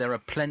there are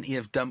plenty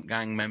of Dump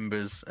Gang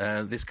members,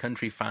 this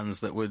country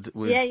fans that would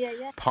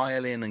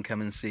pile in and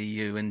come and see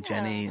you and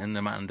Jenny and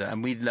Amanda,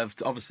 and we'd love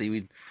to, obviously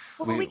we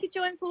could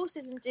join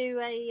forces and do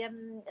a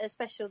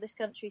special This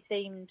Country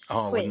themed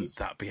quiz. Wouldn't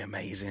that be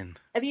amazing?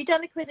 Have you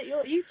done a quiz at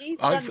you've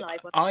done live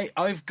one?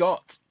 I've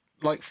got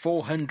like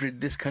 400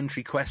 This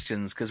Country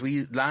questions, because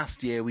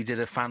last year we did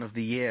a Fan of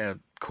the Year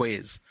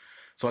quiz,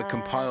 so I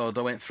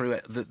went through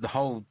it, the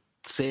whole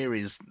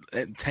series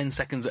 10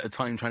 seconds at a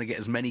time, trying to get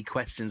as many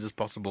questions as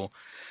possible.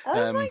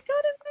 My God, amazing.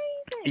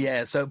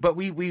 Yeah, so but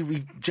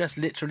we've just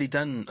literally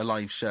done a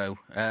live show.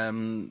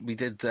 We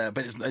did but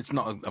it's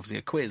not obviously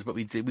a quiz, but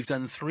we've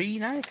done 3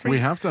 now. We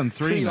have done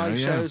 3 live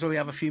shows where we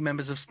have a few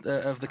members of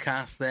the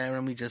cast there,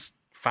 and we just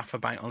faff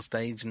about on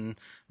stage and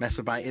mess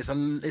about.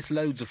 It's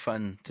loads of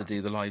fun to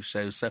do the live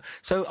shows. So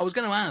I was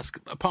going to ask,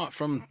 apart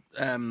from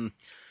the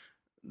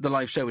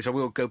live show, which I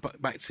will go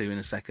back to in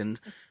a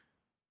second,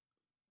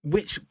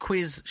 which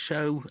quiz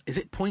show is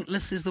it?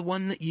 Pointless is the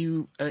one that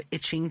you are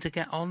itching to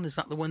get on? Is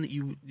that the one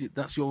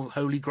that's your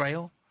holy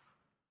grail?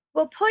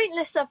 Well,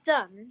 Pointless I've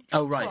done.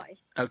 Oh, right.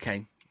 Twice.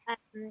 Okay.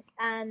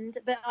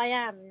 But I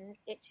am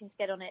itching to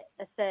get on it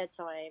a 3rd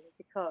time,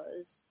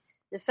 because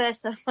the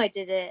first time I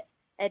did it,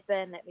 Ed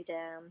Byrne let me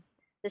down.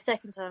 The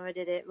second time I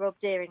did it, Rob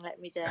Deering let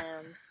me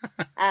down.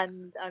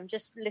 And I'm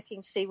just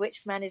looking to see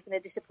which man is going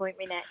to disappoint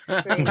me next,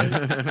 really.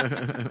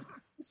 No,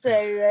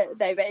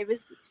 but it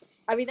was...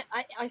 I mean,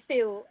 I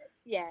feel,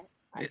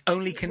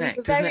 Only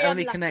Connect, isn't it?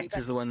 Only Connect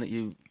is the one that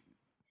you...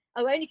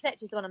 Oh, Only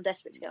Connect is the one I'm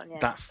desperate to get on, yeah.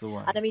 That's the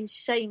one. And I mean,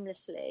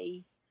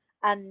 shamelessly.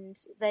 And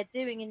they're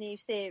doing a new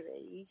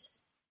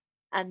series.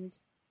 And,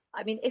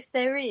 I mean, if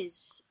there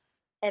is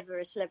ever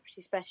a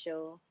celebrity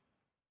special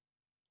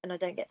and I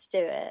don't get to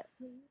do it,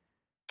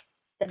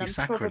 then I'm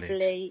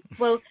probably...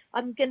 Well,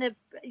 I'm going to,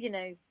 you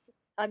know,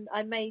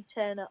 I may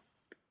turn up...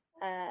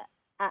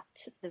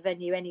 at the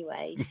venue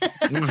anyway. I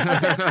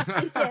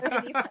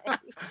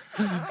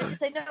just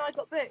say, no, I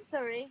got booked,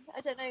 sorry.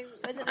 I don't know,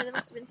 there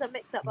must have been some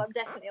mix-up, but I'm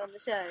definitely on the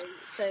show.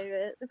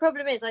 So the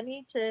problem is I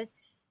need to...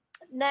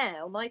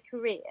 Now, my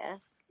career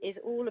is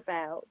all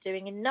about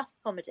doing enough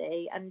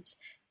comedy and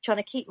trying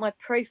to keep my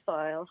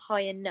profile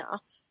high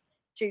enough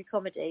through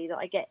comedy that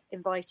I get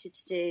invited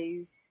to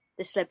do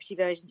the celebrity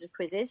versions of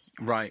quizzes.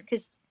 Right.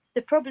 Because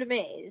the problem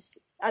is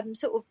I'm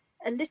sort of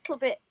a little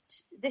bit,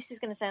 this is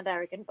going to sound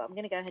arrogant, but I'm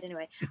going to go ahead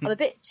anyway. I'm a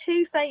bit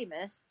too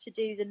famous to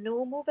do the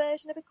normal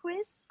version of a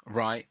quiz.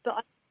 Right.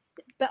 But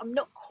but I'm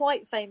not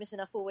quite famous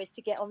enough always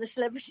to get on the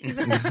celebrity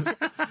version. So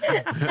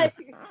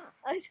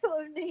I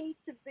sort of need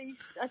to be.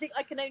 I think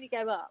I can only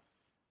go up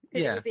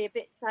because it would be a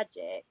bit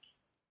tragic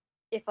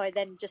if I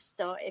then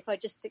if I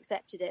just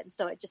accepted it and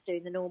started just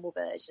doing the normal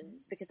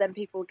versions, because then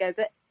people would go,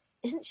 but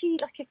isn't she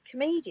like a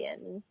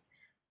comedian?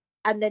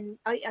 And then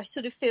I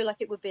sort of feel like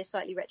it would be a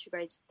slightly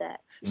retrograde step.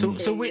 So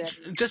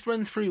just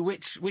run through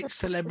which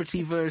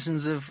celebrity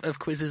versions of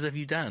quizzes have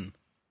you done?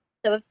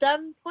 So I've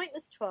done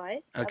Pointless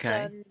twice. Okay.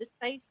 I've done The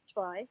Chase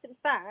twice. In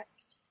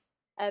fact,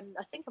 I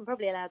think I'm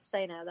probably allowed to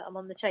say now that I'm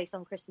on The Chase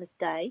on Christmas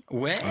Day.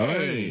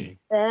 Way.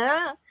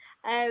 Yeah.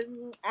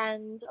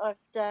 And I've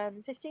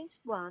done 15 to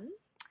 1.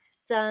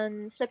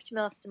 Done Celebrity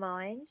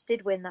Mastermind.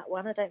 Did win that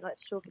one. I don't like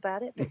to talk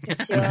about it, but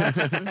since you are,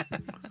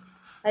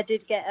 I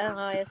did get a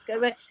higher score.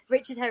 But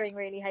Richard Herring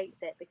really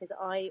hates it because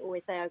I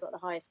always say I got the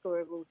highest score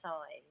of all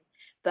time.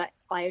 But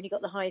I only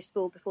got the highest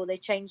score before they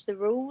changed the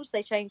rules.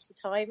 They changed the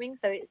timing.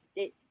 So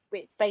it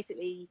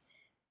basically,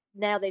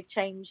 now they've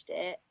changed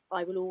it,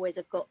 I will always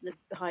have got the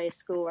highest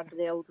score under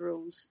the old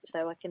rules.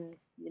 So I can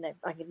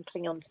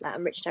cling on to that.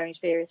 And Richard Herring's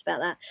furious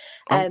about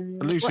that.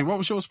 Lucy, what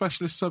was your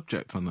specialist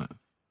subject on that?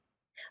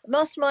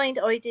 Mastermind,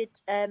 I did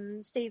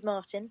Steve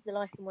Martin, the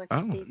life and work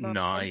of Steve Martin.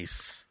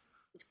 Nice.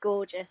 It's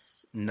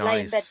gorgeous. Nice.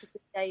 Lay in bed for 2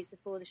 days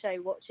before the show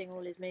watching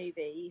all his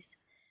movies.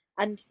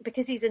 And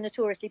because he's a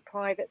notoriously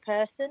private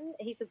person,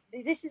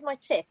 this is my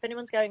tip. If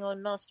anyone's going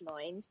on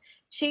Mastermind,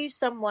 choose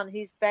someone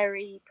who's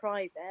very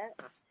private,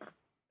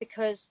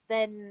 because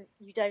then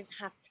you don't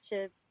have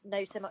to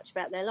know so much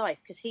about their life,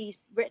 because he's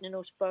written an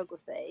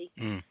autobiography.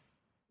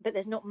 But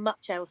there's not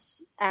much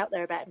else out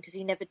there about him because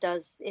he never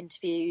does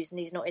interviews and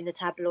he's not in the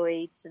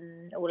tabloids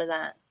and all of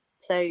that.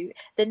 So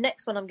the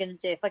next one I'm going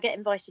to do, if I get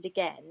invited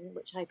again,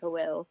 which I hope I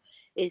will,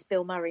 is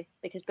Bill Murray,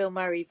 because Bill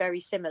Murray, very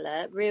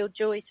similar, real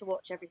joy to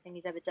watch everything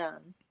he's ever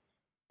done,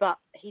 but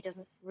he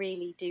doesn't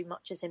really do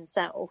much as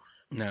himself.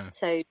 No.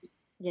 So,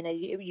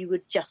 you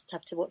would just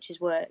have to watch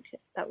his work.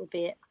 That would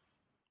be it.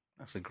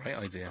 That's a great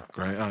idea.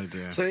 Great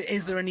idea. So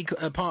is there any,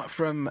 apart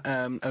from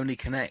Only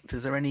Connect,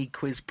 is there any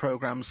quiz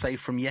programmes, say,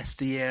 from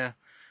yesteryear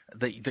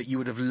that you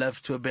would have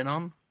loved to have been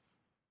on?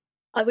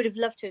 I would have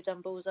loved to have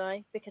done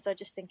Bullseye, because I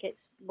just think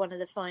it's one of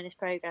the finest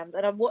programmes,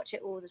 and I watch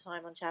it all the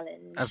time on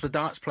Challenge. As the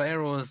darts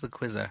player or as the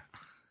quizzer?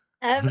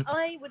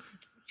 I would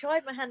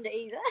tried my hand at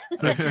either.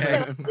 No,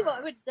 what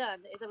I would have done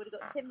is I would have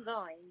got Tim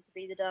Vine to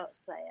be the darts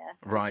player,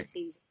 right? Because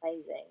he's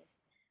amazing,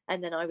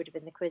 and then I would have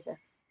been the quizzer.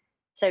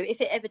 So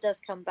if it ever does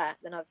come back,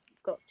 then I've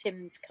got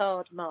Tim's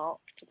card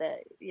marked that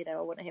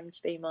I want him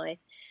to be my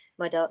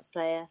darts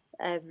player.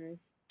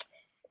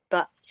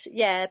 But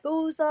yeah,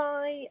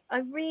 Bullseye, I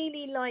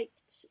really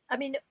liked. I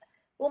mean,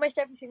 almost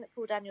everything that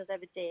Paul Daniels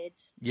ever did.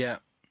 Yeah.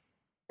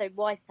 So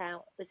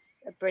Wipeout was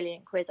a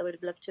brilliant quiz. I would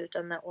have loved to have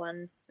done that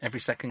one.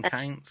 Every second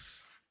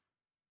counts.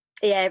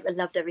 Yeah, I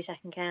loved Every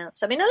Second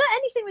Counts. I mean, I like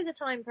anything with the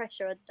time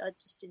pressure. I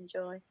just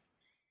enjoy.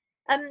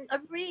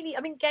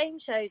 Game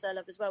shows I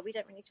love as well. We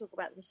don't really talk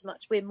about them so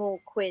much. We're more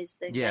quiz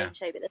than game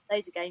show, but there's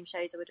loads of game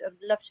shows. I'd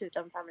love to have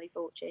done Family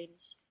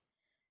Fortunes.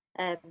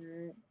 But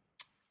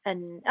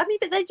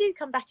they do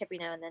come back every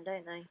now and then,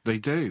 don't they? They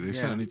do. They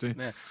certainly do.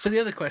 Yeah. So the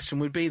other question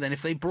would be then,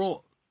 if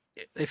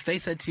they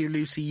said to you,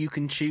 Lucy, you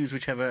can choose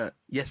whichever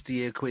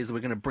yesteryear quiz we're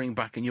going to bring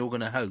back and you're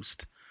going to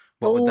host,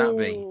 what would that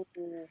be?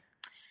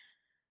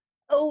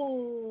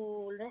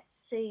 Oh, let's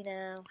see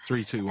now.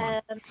 3, 2,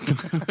 1.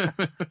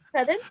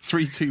 Pardon?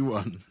 3, 2,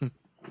 1. 3, 2, 1.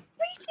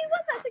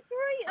 That's a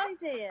great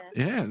idea.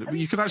 Yeah,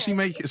 you could actually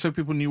make it so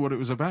people knew what it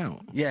was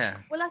about. Yeah.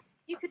 Well,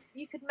 you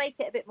could make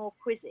it a bit more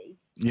quizzy.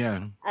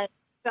 Yeah.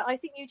 But I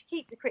think you'd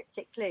keep the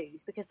cryptic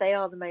clues, because they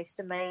are the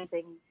most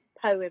amazing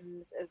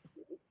poems of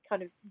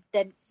kind of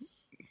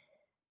dense,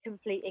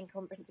 complete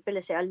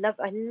incomprehensibility. I love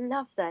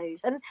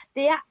those, and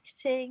the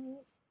acting.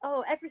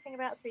 Oh, everything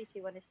about 3,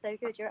 2, 1 is so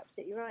good. You're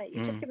absolutely right.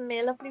 You've just given me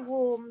a lovely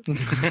warm. 3,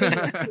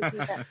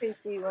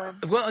 2,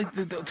 1. Well,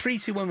 the 3,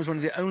 2, 1 was one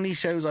of the only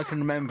shows I can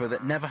remember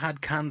that never had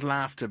canned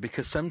laughter,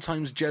 because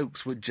sometimes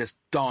jokes would just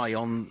die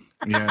on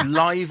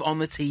live on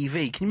the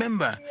TV. Can you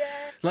remember?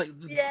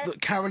 Yeah.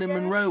 Carolyn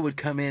Monroe would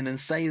come in and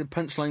say the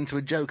punchline to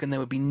a joke, and there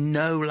would be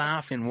no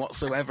laughing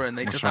whatsoever, and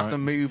they just have to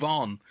move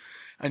on.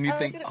 And you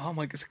think, oh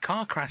my God, it's a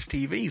car crash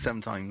TV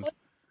sometimes. Well,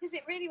 because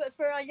it really worked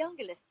for our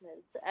younger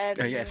listeners.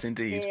 Yes,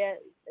 indeed.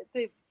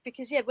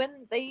 Because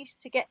when they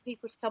used to get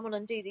people to come on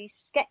and do these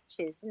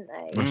sketches, didn't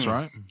they? That's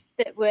right.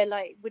 That were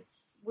like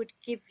would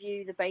give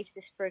you the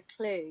basis for a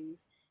clue.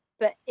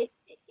 But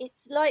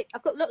it's like,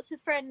 I've got lots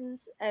of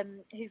friends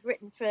who've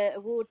written for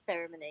award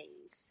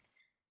ceremonies,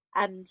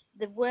 and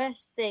the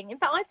worst thing, in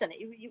fact, I've done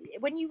it.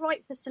 When you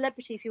write for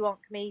celebrities who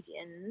aren't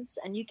comedians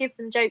and you give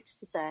them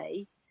jokes to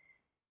say,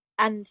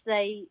 and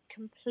they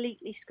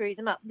completely screw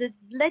them up. The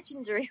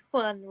legendary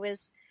one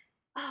was,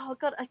 oh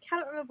God, I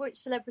cannot remember which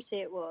celebrity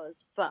it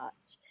was, but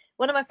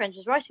one of my friends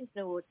was writing for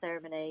an award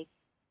ceremony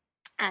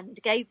and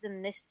gave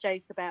them this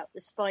joke about the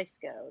Spice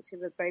Girls, who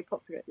were very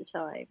popular at the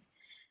time.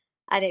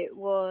 And it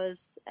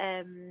was,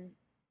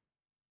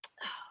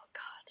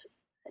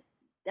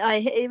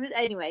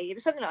 It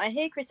was something like, I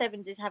hear Chris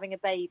Evans is having a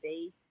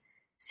baby.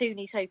 Soon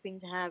he's hoping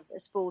to have a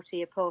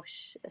sporty, a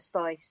posh, a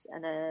spice,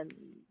 and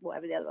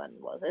whatever the other one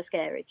was, a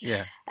scary.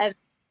 Yeah.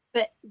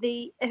 But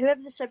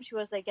whoever the celebrity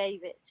was they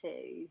gave it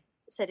to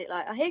said it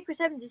like, I hear Chris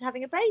Evans is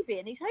having a baby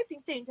and he's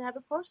hoping soon to have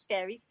a posh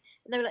scary.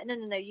 And they were like,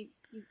 no,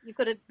 you've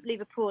got to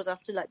leave a pause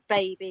after like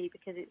baby,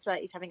 because it's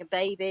like he's having a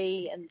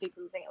baby and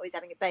people think, oh, he's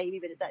having a baby,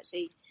 but it's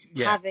actually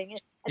having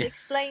it. And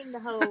explain the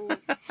whole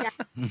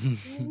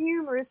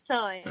numerous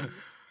times.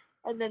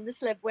 And then the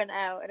celeb went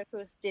out and, of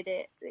course, did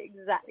it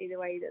exactly the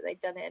way that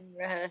they'd done it in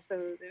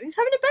rehearsals. He's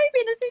having a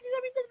baby and as soon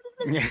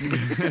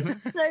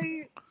as he's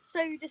having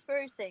so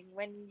dispiriting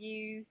when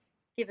you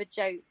give a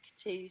joke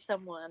to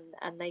someone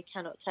and they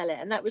cannot tell it.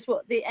 And that was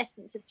what the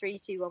essence of 3,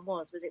 2, 1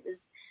 was it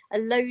was a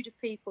load of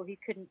people who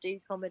couldn't do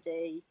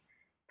comedy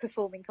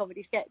performing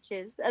comedy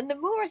sketches. And the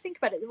more I think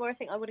about it, the more I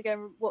think I want to go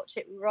and watch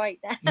it right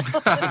now.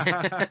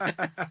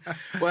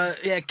 Well,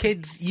 yeah,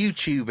 kids,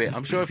 YouTube it.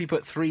 I'm sure if you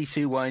put 3,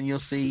 2, 1, you'll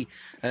see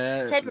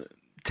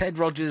Ted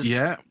Rogers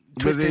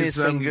twisting his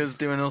fingers,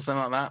 doing all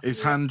something like that.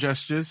 His hand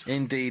gestures.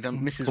 Indeed, and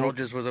Mrs.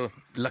 Rogers was a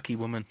lucky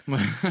woman.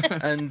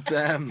 And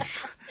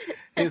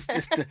it's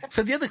just...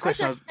 So the other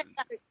question I was...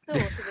 to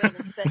be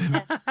honest,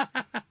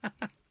 but,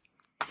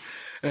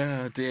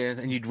 Oh dear,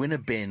 and you'd win a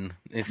bin.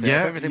 If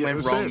everything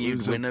went wrong,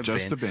 you'd win a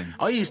bin.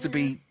 I used to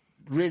be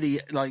really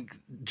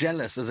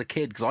jealous as a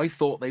kid because I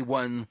thought they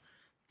won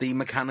the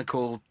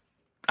mechanical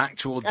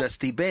actual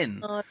dusty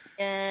bin. Oh,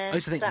 yes, I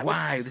used to think,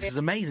 wow, this is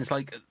amazing. It's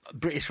like a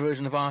British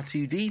version of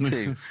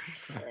R2-D2.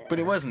 But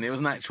it wasn't. It was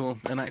an actual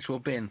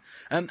bin.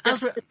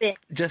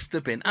 Just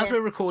a bin. As we're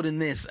recording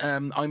this,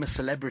 I'm a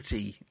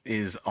Celebrity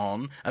is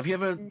on. Have you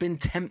ever been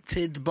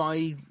tempted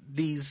by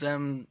these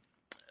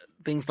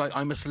things like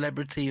I'm a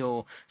Celebrity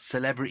or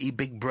Celebrity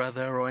Big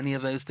Brother or any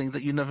of those things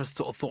that you never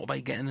sort of thought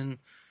about getting and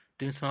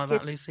doing something like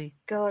that, Lucy?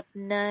 God,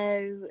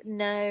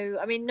 no.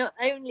 I mean, not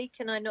only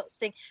can I not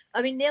sing.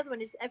 I mean, the other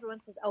one is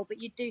everyone says, oh,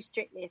 but you do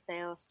Strictly if they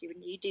asked you,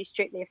 and you do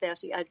Strictly if they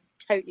asked you. I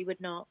totally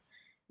would not.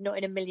 Not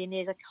in a million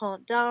years. I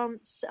can't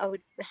dance. I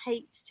would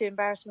hate to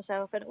embarrass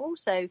myself. And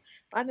also,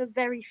 I'm a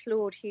very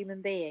flawed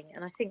human being.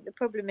 And I think the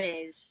problem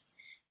is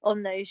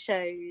on those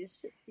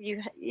shows,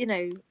 you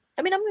know,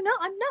 I mean, I'm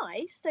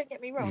nice, don't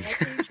get me wrong.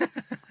 I do try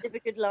to live a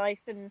good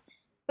life,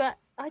 but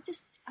I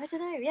don't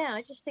know. Yeah,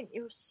 I just think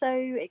you're so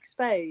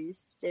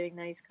exposed doing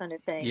those kind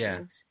of things. Yeah.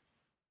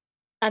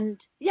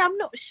 And yeah, I'm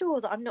not sure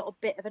that I'm not a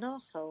bit of an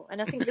asshole.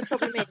 And I think the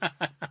problem is,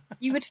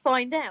 you would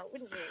find out,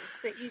 wouldn't you?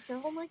 That you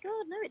go, oh my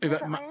god, no, it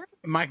turns out I am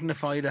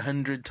magnified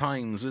 100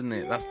 times, wouldn't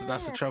it? Yeah.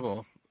 That's the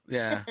trouble.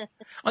 Yeah.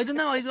 I don't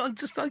know.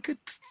 I could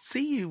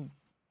see you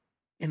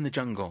in the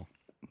jungle.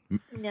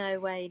 No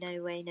way.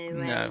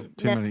 No.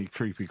 Too many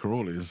creepy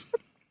crawlies.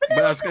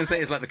 But I was going to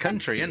say, it's like the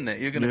country, isn't it?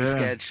 You're going to be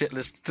scared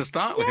shitless to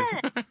start with.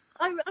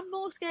 I'm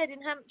more scared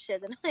in Hampshire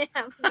than I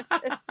am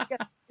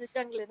the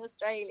jungle in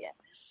Australia.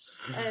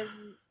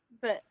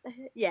 But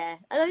yeah,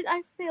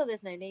 I feel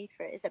there's no need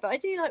for it, is there? But I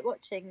do like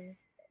watching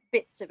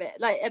bits of it.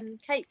 Like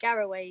Kate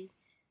Garraway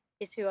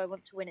is who I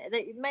want to win it.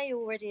 They may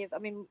already have. I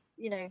mean,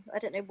 you know, I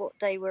don't know what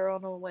day we're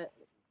on or what.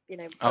 You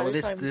know,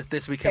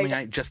 this will be coming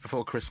out just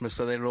before Christmas,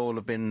 so they'll all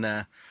have been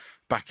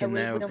back in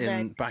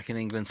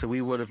England. So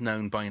we would have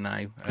known by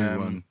now.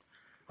 I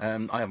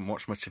haven't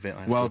watched much of it.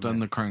 Well done,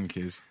 the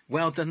Crankies.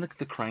 Well done, the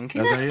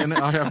Crankies. Are they in it?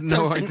 I have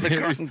no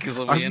idea.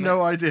 I have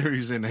no idea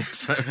who's in it.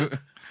 So.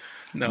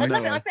 No, I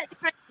love it. I bet the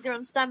Crankies are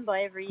on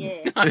standby every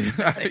year.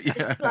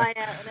 Just fly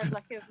out and have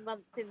like a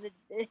month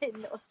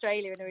in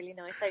Australia in a really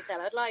nice hotel.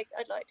 I'd like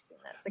to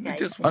think that's the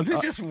case. They're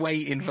just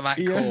waiting for that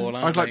call.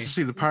 I'd like to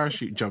see the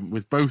parachute jump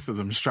with both of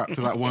them strapped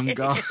to that one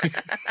guy.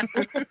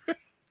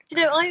 Do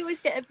you know, I always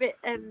get a bit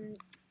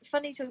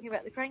funny talking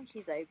about the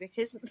Crankies though,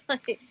 because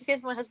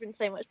my husband's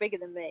so much bigger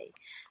than me,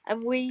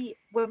 and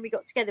when we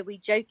got together, we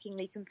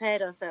jokingly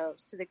compared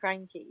ourselves to the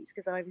Crankies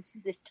because I'm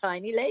this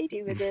tiny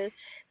lady with a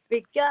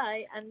big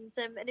guy, and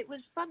it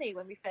was funny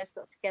when we first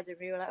got together.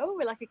 We were like, oh,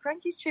 we're like a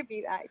Crankies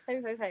tribute act,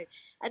 ho ho ho.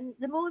 And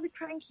the more the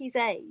Crankies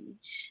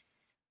age,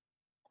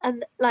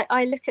 and like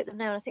I look at them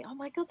now and I think, oh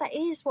my god, that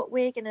is what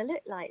we're going to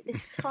look like,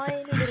 this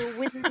tiny little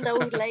wizened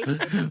old lady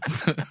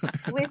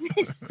with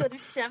this sort of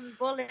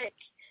shambolic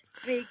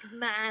big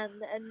man,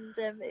 and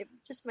it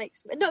just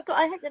makes me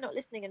I hope they're not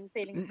listening and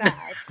feeling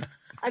bad.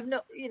 I've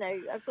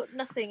got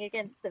nothing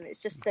against them.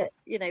 It's just that,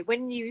 you know,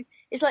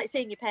 it's like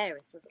seeing your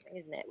parents or something,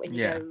 isn't it? When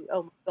you go,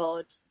 oh my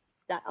god,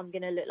 that I'm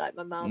going to look like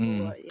my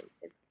mum. Or,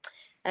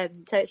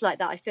 so it's like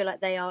that. I feel like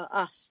they are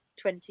us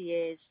 20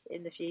 years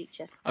in the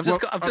future. I've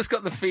just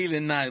got the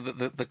feeling now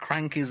that the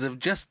Crankies have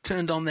just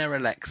turned on their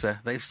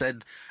Alexa. They've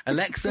said,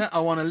 Alexa, I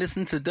want to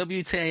listen to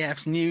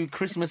WTAF's new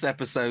Christmas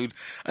episode,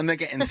 and they're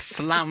getting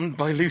slammed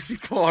by Lucy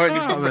Poor,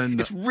 and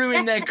it's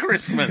ruined their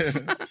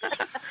Christmas.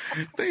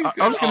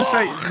 I was going to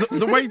say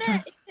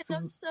the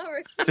I'm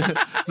sorry.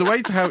 The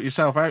way to help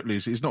yourself out,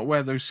 Lucy, is not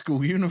wear those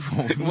school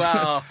uniforms.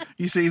 Well,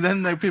 you see,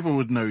 then people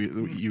would know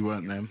you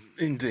weren't them.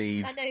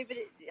 Indeed. I know, but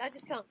I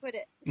just can't quit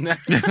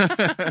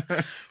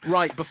it.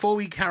 Right, before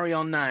we carry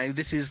on now,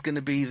 this is going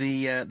to be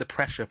the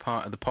pressure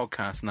part of the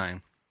podcast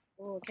now.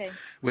 Oh, okay.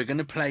 We're going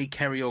to play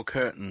Kerry or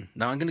Curtain.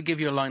 Now, I'm going to give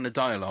you a line of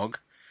dialogue.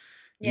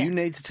 Yeah. You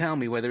need to tell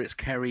me whether it's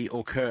Kerry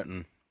or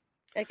Curtain.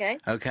 Okay.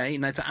 Okay,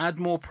 now to add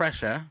more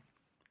pressure,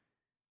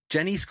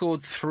 Jenny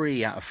scored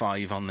 3 out of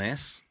 5 on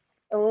this.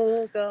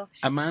 Oh, gosh.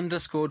 Amanda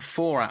scored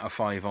 4 out of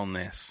 5 on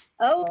this.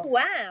 Oh,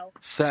 wow.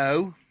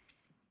 So,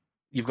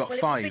 you've got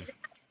 5. It would be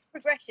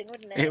progression,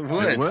 wouldn't it? It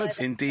would. It would.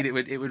 Indeed,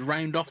 it would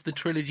round off the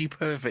trilogy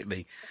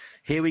perfectly.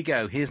 Here we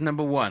go. Here's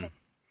number 1. Okay.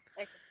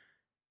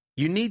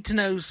 You need to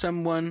know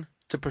someone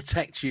to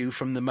protect you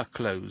from the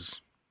mucklows.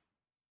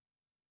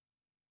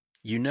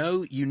 You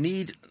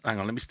need... Hang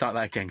on, let me start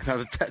that again, because that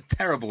was a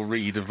terrible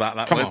read of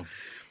that. Come on.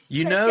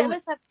 You know...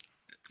 Let's have...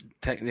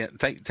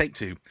 Take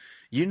 2.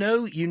 You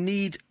know you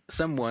need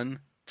someone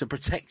to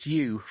protect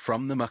you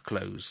from the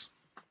mucklows.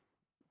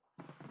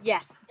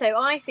 Yeah,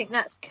 so I think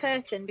that's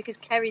Curtain, because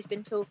Kerry's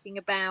been talking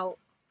about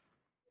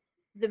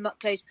the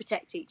mucklows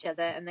protect each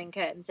other, and then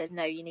Curtain says,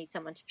 no, you need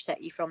someone to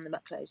protect you from the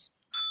mucklows.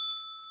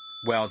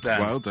 Well done.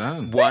 Well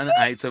done. 1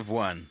 out of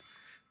 1.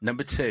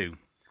 Number 2.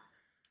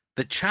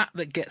 The chat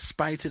that gets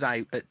spouted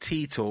out at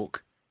Tea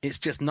Talk, it's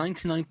just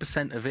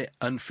 99% of it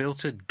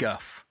unfiltered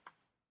guff.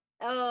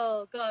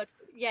 Oh, God,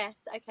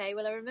 yes, okay,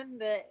 well, I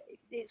remember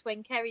it's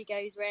when Kerry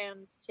goes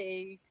round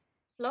to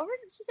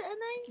Florence, is it her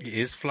name? It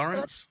is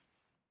Florence.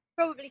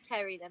 Probably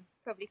Kerry, then.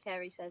 Probably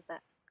Kerry says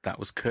that. That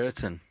was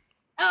Curtain.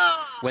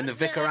 Oh, When the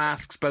vicar no.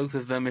 asks both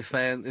of them if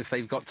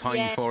they've got time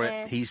Yeah. for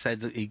it, he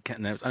said that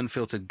it's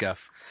unfiltered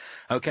guff.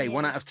 Okay,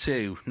 1 out of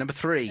 2. Number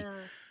 3. Oh.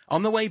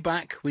 On the way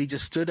back, we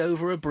just stood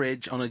over a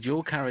bridge on a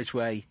dual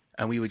carriageway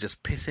and we were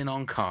just pissing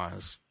on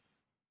cars.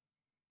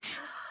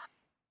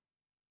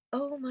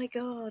 Oh, my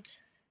God.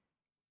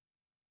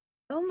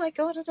 Oh, my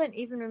God, I don't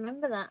even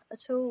remember that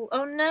at all.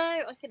 Oh, no,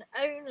 I can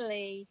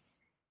only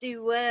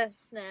do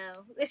worse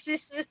now. This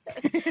is...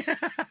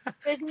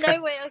 There's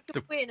no way I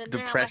could win. And The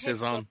now my pressure's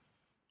head's on. gone.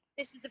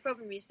 This is the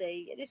problem, you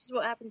see. This is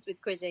what happens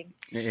with quizzing.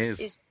 It is.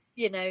 Is,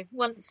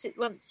 once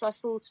I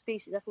fall to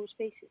pieces, I fall to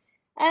pieces.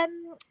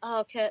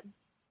 Curtain.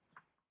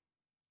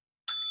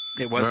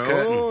 It was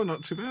Curtain. Oh,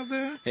 not too bad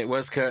there. It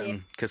was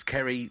Curtain, because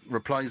Kerry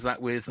replies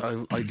that with,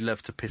 oh, I'd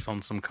love to piss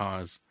on some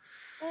cars.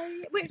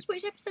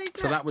 Which episode is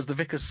that? So that was the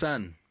vicar's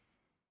son.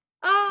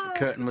 Oh,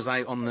 Curtain was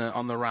out on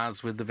the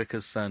Raz with the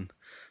vicar's son.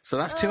 So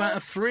that's 2 out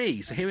of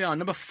 3. So here we are,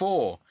 number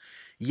 4.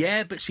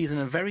 Yeah, but she's in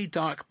a very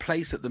dark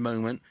place at the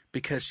moment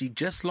because she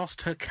just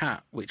lost her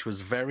cat, which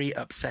was very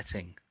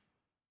upsetting.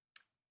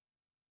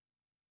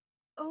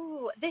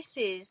 Oh, this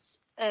is...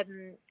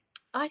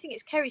 I think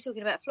it's Kerry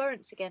talking about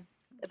Florence again,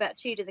 about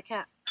Tudor the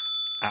cat.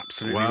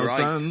 Absolutely Well right.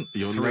 done.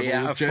 You're 3 level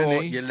out with of 4.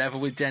 Jenny. You're level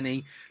with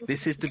Jenny.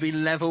 This is to be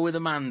level with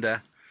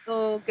Amanda.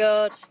 Oh,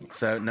 God.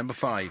 So, number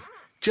 5.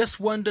 Just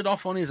wandered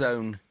off on his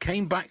own.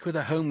 Came back with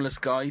a homeless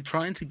guy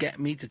trying to get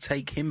me to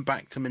take him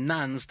back to my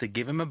nan's to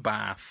give him a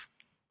bath.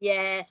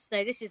 Yes.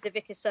 No, this is the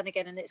vicar's son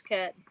again, and it's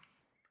Curtain.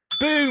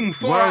 Boom!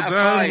 4 Well out of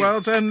done, 5.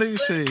 well done,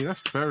 Lucy.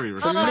 That's very So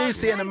respectful.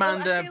 Lucy and no, well, I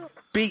Amanda feel-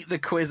 beat the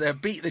quizzer,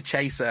 beat the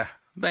chaser.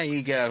 There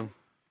you go.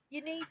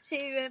 You need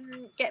to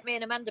get me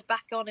and Amanda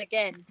back on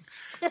again.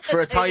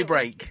 For a So tie that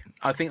break,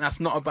 I think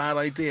that's not a bad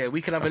idea.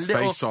 We could have a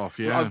little face-off,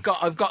 yeah. I've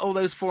got all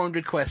those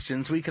 400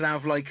 questions. We could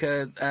have like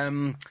a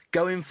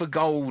going for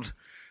gold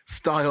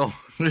style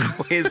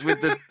quiz with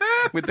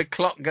the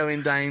clock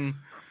going down.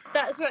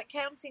 That's right,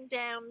 counting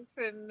down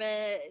from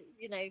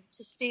to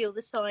steal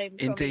the time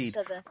from Indeed. each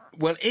other.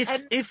 Well,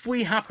 if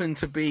we happen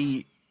to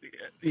be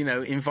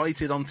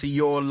invited onto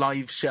your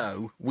live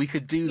show, we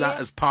could do that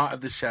Yeah. as part of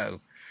the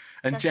show.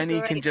 And That's Jenny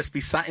can great. just be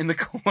sat in the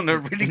corner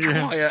really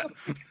quiet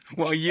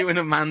while you and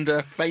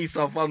Amanda face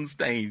off on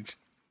stage.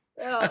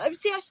 Oh,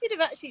 see, I should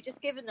have actually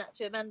just given that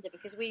to Amanda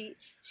because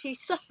she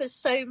suffers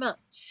so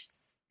much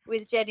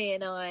with Jenny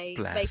and I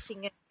Bless.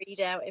 making her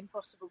read out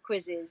impossible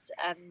quizzes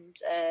and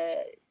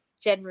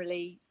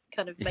generally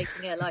kind of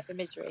making her life a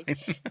misery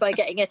by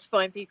getting her to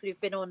find people who've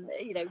been on,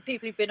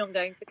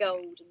 Going for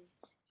Gold and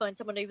find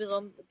someone who was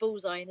on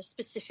Bullseye in a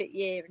specific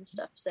year and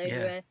stuff. So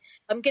Yeah.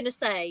 I'm going to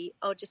say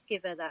I'll just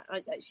give her that.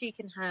 She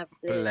can have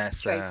the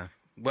Bless trophy. her.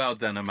 Well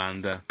done,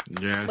 Amanda.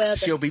 Yes. Well done.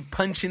 She'll be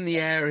punching the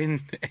air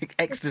in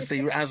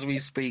ecstasy as we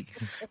speak,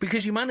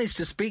 because you managed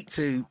to speak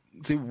to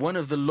one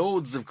of the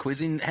lords of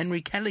quizzing,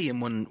 Henry Kelly, in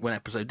one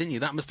episode, didn't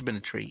you? That must have been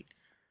a treat.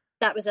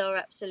 That was our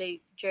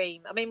absolute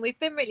dream. I mean, we've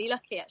been really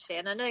lucky, actually.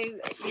 And I know,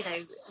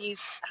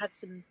 you've had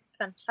some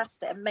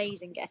fantastic,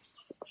 amazing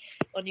guests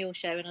on your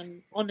show, and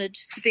I'm honoured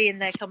to be in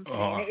their company.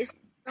 Oh, and it is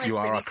nice You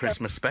are really our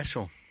Christmas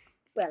special.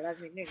 Well, I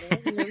mean,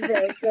 I'm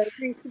very, very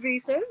pleased to be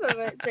so, I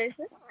might say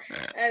so.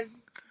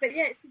 But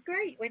yeah, it's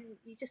great when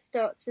you just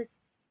start to,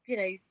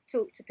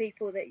 talk to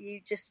people that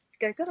you just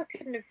go, God, I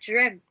couldn't have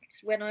dreamt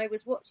when I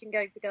was watching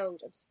Going for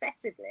Gold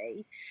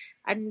obsessively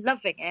and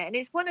loving it. And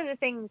it's one of the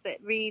things that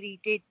really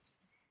did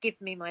give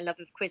me my love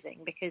of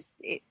quizzing, because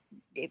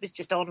it was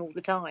just on all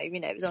the time.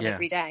 It was on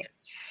every day.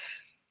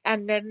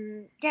 And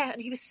and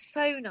he was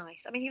so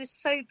nice. I mean, he was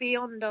so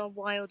beyond our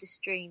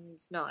wildest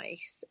dreams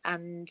nice,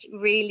 and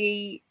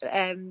really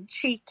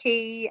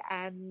cheeky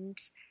and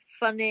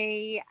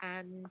funny,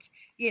 and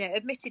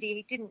admittedly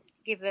he didn't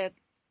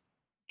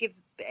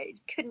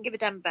couldn't give a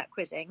damn about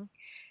quizzing,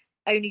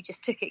 only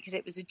just took it because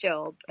it was a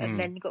job, and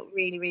then got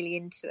really, really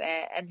into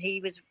it. And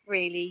he was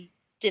really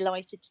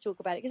delighted to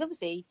talk about it, because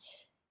obviously,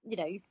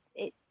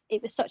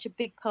 it was such a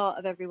big part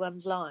of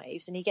everyone's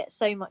lives, and he gets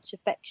so much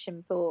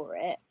affection for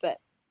it, but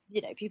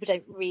people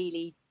don't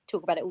really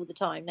talk about it all the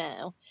time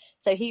now.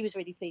 So he was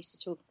really pleased to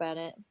talk about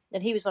it,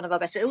 and he was one of our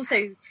best. But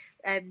also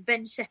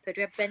Ben Shepherd,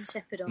 we had Ben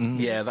Shepherd on.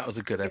 Yeah, that was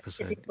a good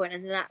episode.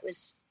 And that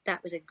was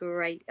a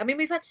great. I mean,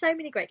 we've had so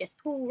many great guests.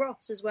 Paul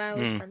Ross as well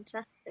was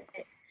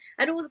fantastic,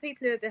 and all the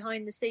people who are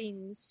behind the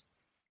scenes.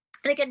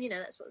 And again,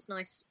 that's what's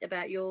nice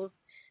about your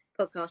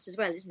podcast as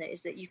well, isn't it?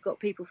 Is that you've got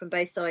people from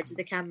both sides of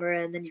the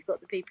camera, and then you've got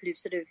the people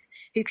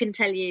who can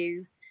tell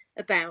you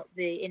about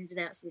the ins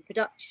and outs of the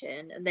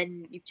production, and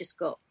then you've just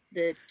got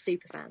the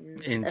super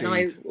fans. Indeed. And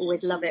I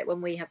always love it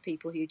when we have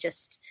people who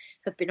just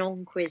have been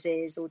on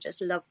quizzes or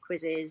just love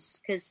quizzes,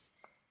 because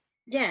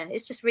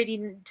it's just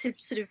really to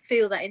sort of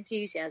feel that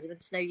enthusiasm and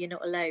to know you're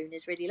not alone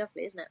is really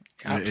lovely, isn't it?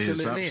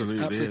 Absolutely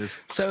is.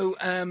 So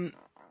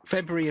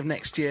February of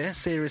next year,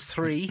 series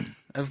 3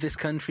 of This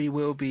Country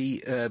will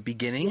be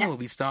beginning. Will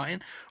be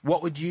starting.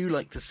 What would you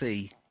like to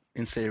see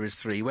in series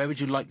 3? Where would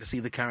you like to see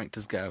the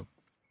characters go?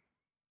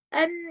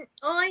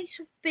 I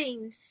have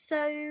been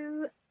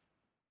so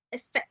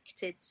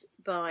affected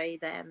by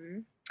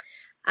them,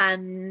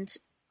 and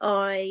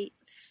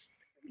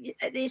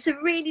it's a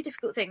really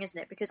difficult thing, isn't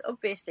it? Because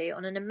obviously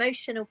on an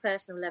emotional,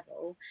 personal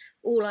level,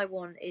 all I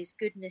want is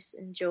goodness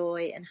and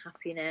joy and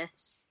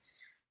happiness,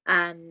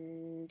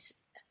 and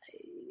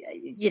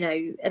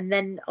and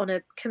then on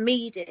a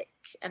comedic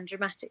and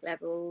dramatic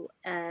level,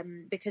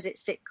 because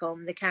it's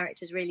sitcom, the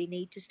characters really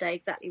need to stay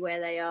exactly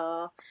where they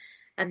are,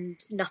 and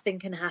nothing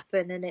can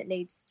happen, and it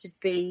needs to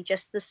be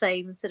just the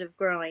same sort of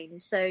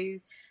grind. So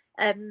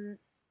I don't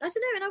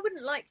know, and I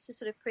wouldn't like to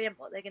sort of preempt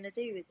what they're going to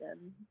do with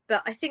them,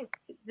 but I think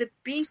the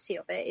beauty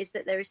of it is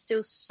that there is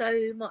still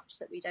so much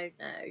that we don't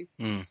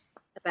know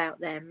about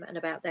them and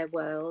about their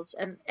world,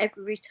 and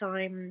every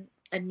time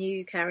a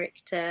new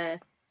character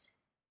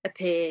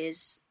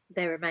appears,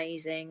 they're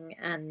amazing,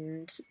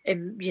 and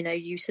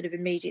you sort of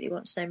immediately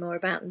want to know more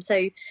about them.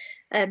 So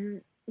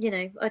I'm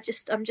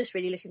just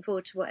really looking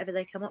forward to whatever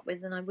they come up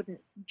with, and I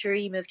wouldn't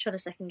dream of trying to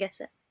second guess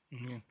it.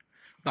 Mm-hmm.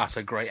 That's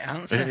a great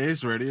answer. It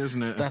is, really,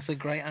 isn't it? That's a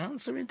great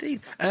answer indeed.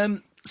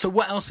 So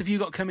what else have you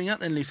got coming up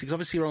then, Lucy? Because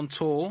obviously you're on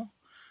tour.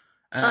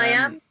 I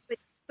am, with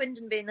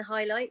Swindon being the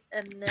highlight,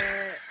 and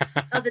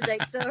other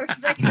dates are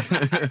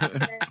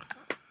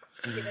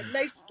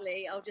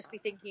mostly I'll just be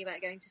thinking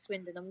about going to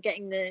Swindon. I'm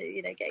getting my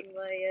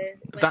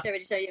show ready.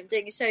 So I'm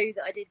doing a show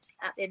that I did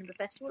at the Edinburgh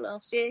Festival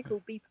last year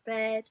called Be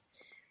Prepared,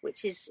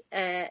 which is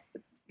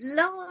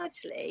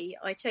largely,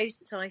 I chose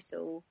the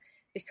title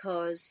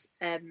because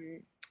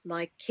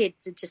my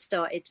kids had just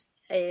started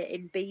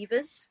in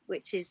Beavers,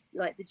 which is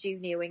like the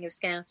junior wing of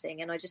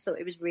Scouting, and I just thought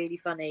it was really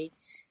funny,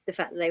 the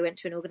fact that they went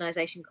to an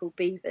organisation called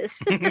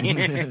Beavers. And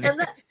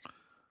that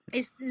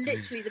is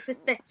literally the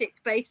pathetic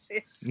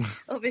basis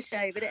of a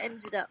show, but it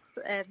ended up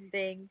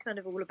being kind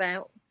of all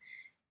about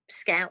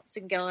scouts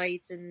and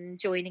guides and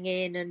joining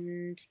in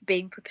and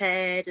being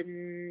prepared,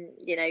 and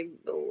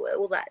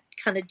all that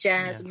kind of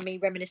jazz, and me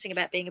reminiscing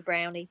about being a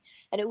brownie.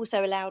 And it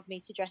also allowed me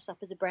to dress up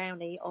as a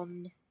brownie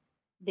on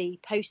the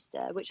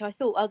poster, which I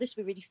thought, this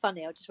would be really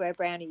funny. I'll just wear a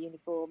brownie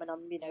uniform, and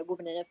I'm a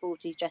woman in her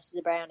 40s dressed as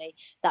a brownie.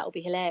 That'll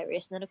be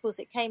hilarious. And then of course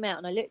it came out,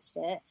 and I looked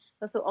at it,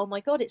 and I thought, oh my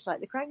god, it's like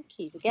the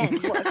Crankies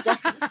again. What I've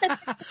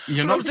done.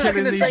 You're not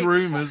killing these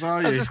rumours,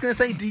 are you? I was just going to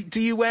say,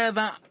 do you wear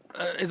that?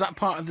 Is that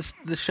part of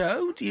the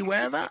show? Do you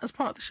wear that as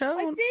part of the show?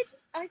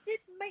 I did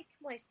make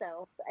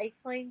myself a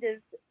kind of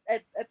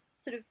a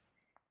sort of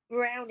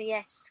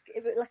brownie-esque,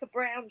 like a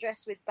brown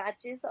dress with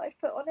badges that I'd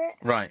put on it.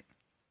 Right.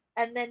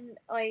 And then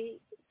I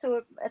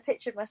saw a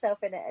picture of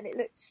myself in it, and it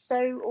looked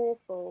so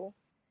awful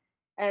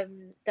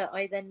that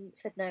I then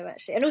said no,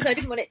 actually. And also, I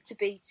didn't want it to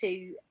be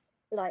too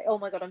like, oh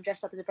my god, I'm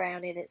dressed up as a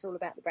brownie, and it's all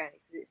about the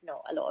brownies, because it's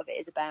not. A lot of it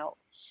is about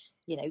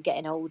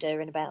getting older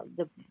and about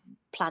the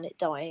planet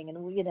dying and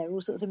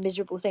all sorts of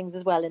miserable things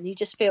as well. And you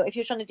just feel, if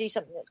you're trying to do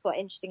something that's quite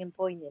interesting and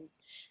poignant,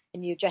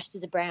 and you're dressed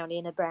as a brownie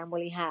in a brown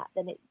woolly hat,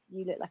 then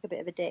you look like a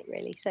bit of a dick,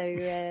 really.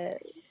 So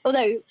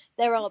although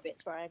there are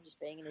bits where I'm just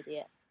being an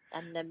idiot.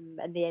 And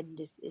the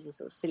end is a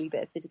sort of silly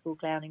bit of physical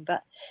clowning,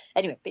 but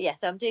anyway. But yeah,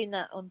 so I'm doing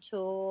that on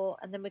tour,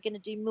 and then we're going to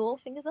do more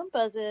Fingers on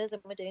Buzzers,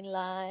 and we're doing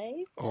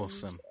live.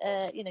 Awesome.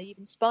 And, you've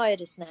inspired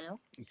us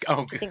now.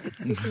 Oh, I think we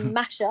can do some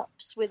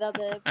mashups with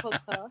other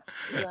podcasts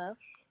as well.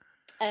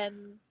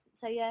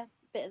 So yeah,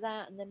 a bit of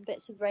that, and then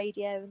bits of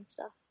radio and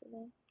stuff.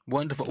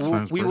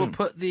 Wonderful. We will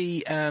put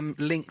the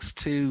links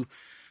to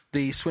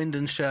the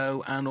Swindon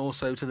show, and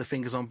also to the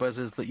Fingers on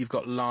Buzzers that you've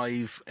got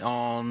live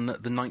on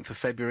the 9th of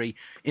February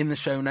in the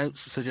show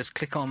notes. So just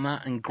click on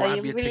that and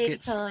grab your really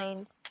tickets.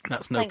 Kind.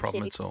 That's no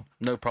problem at all.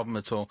 No problem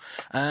at all.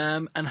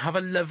 And have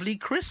a lovely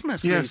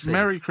Christmas, Yes, Lucy.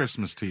 Merry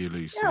Christmas to you,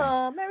 Lucy.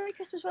 Oh, Merry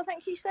Christmas. Well,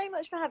 thank you so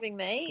much for having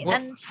me.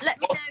 What? And let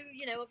me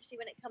know, obviously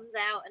when it comes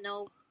out, and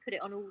I'll put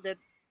it on all the,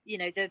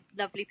 the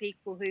lovely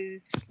people who,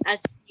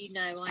 as you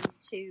know, I'm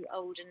too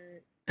old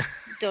and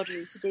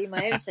doddery to do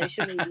my own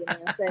social media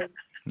now. So,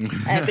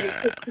 but it's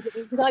good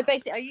because I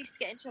used to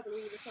get in trouble all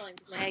the time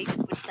because my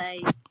agent would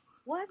say,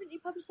 why haven't you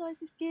publicised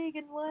this gig,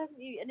 and why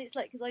haven't you? And it's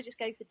like, because I just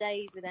go for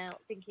days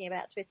without thinking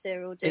about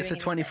Twitter or doing. It's a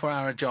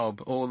 24-hour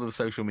job. All the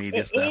social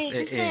media stuff. It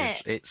is.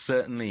 It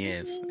certainly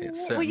is. It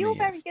certainly well, you're is.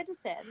 very good at it.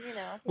 And,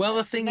 I think well,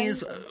 the thing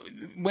amazing. is,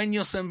 when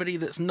you're somebody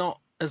that's not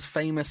as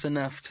famous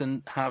enough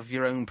to have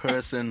your own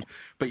person,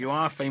 but you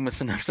are famous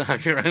enough to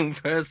have your own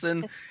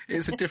person,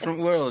 it's a different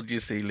world.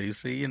 You see,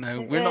 Lucy.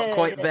 We're not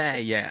quite there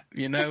yet.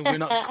 We're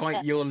not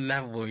quite your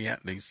level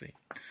yet, Lucy.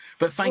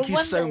 But thank you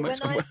so much.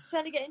 When I'm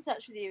trying to get in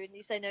touch with you and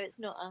you say, no, it's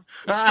not us.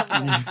 That's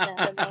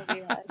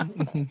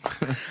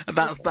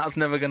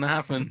never going to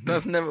happen.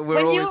 That's never.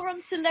 You're on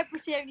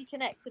Celebrity Only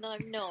Connect and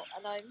I'm not,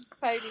 and I'm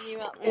phoning you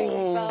up.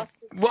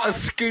 What a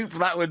scoop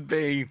that would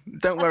be!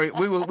 Don't worry,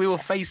 we will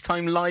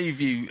FaceTime live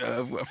you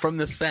from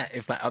the set.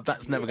 If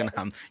that's never going to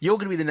happen, you're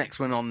going to be the next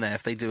one on there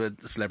if they do a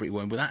celebrity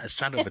one without a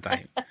shadow of a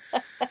doubt.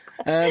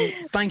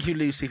 Thank you,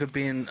 Lucy, for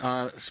being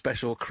our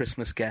special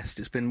Christmas guest.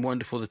 It's been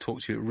wonderful to talk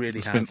to you. It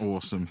really has. It's been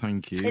awesome.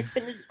 Thank you. It's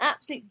been an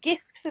absolute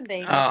gift for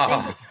me.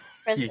 I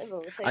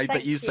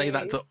bet you say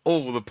that to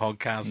all the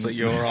podcasts that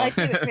you're on. I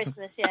do at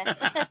Christmas,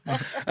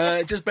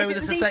 yeah. Just bear with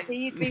us a second.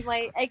 You'd be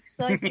my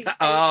exciting.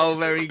 Oh,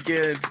 very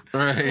good.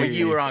 Right. Well,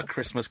 you were our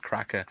Christmas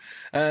cracker.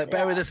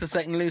 Bear with us a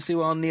second, Lucy,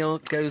 while Neil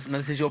goes. And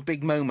this is your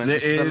big moment.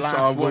 This is the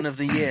last one of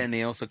the year,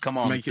 Neil. So come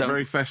on, make it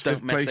very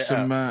festive. Play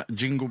some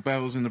jingle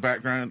bells in the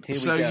background.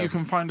 So you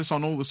can find us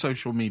on all the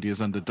social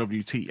medias under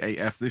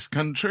WTAF This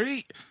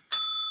Country.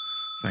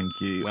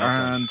 Thank you.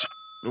 Welcome.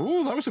 And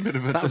that was a bit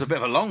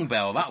of a long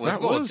bell. That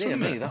was dear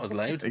me, that was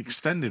loud.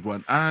 Extended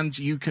one. And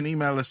you can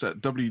email us at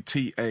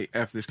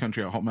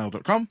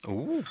WTAFthiscountry@hotmail.com.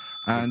 Ooh,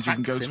 and you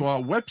can go to our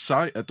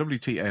website at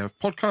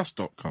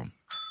WTAFpodcast.com.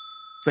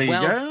 There you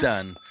go. Well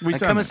done.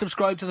 Come and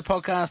subscribe to the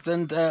podcast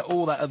and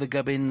all that other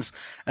gubbins.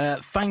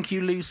 Thank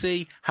you,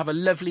 Lucy. Have a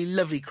lovely,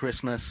 lovely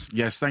Christmas.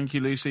 Yes, thank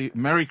you, Lucy.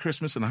 Merry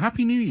Christmas and a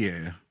Happy New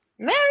Year.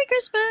 Merry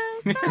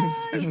Christmas.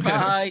 Bye.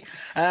 Bye.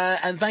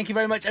 And thank you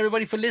very much,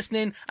 everybody, for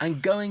listening. And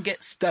go and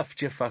get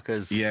stuffed, you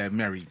fuckers. Yeah,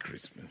 Merry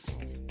Christmas.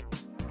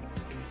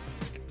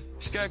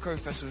 Scarecrow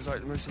Festival is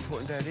like the most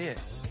important day of the year.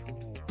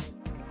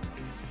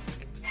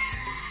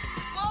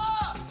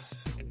 What?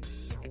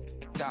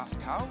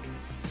 Daft Cow?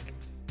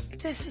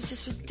 This is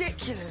just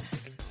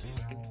ridiculous.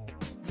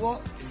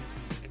 What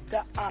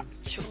the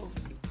actual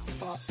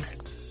fuck?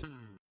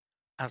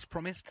 As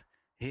promised,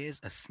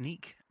 here's a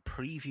sneak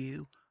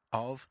preview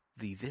of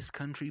the This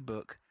Country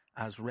book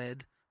as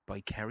read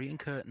by Kerry and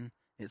Curtin.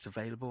 It's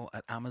available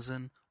at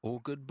Amazon or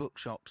good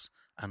bookshops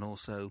and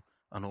also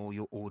on all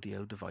your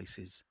audio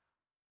devices.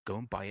 Go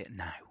and buy it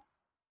now.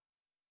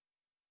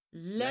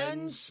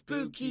 Len's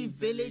Spooky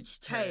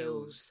Village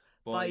Tales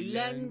by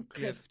Len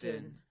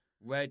Clifton.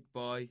 Read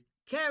by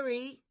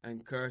Kerry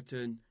and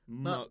Curtin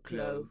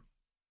Mucklow.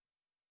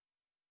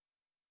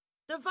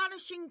 The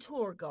Vanishing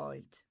Tour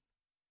Guide.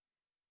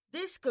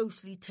 This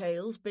ghostly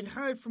tale's been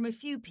heard from a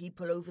few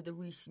people over the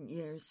recent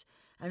years,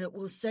 and it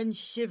will send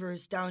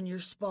shivers down your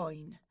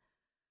spine.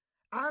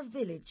 Our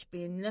village,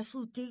 being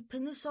nestled deep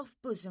in the soft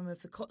bosom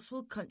of the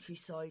Cotswold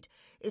countryside,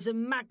 is a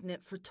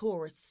magnet for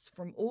tourists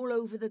from all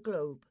over the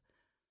globe.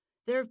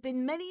 There have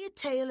been many a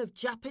tale of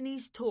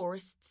Japanese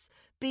tourists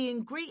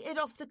being greeted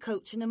off the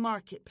coach in the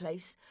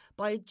marketplace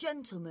by a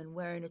gentleman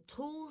wearing a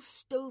tall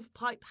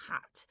stovepipe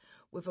hat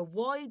with a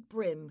wide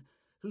brim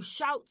who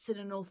shouts in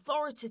an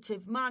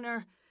authoritative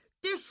manner,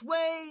 "This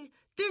way!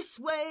 This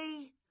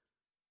way!"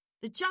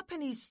 The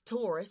Japanese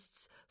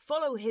tourists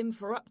follow him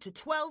for up to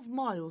 12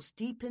 miles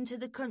deep into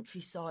the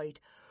countryside,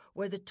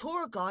 where the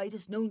tour guide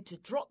is known to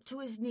drop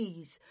to his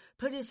knees,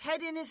 put his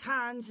head in his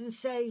hands and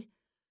say,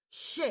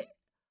 "Shit,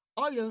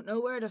 I don't know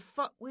where the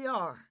fuck we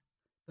are,"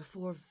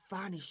 before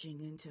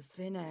vanishing into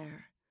thin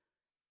air.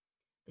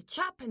 The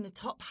chap in the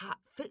top hat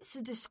fits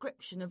the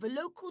description of a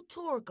local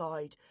tour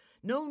guide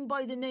known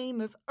by the name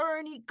of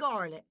Ernie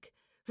Garlick,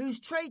 whose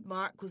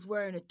trademark was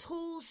wearing a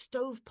tall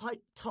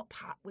stovepipe top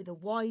hat with a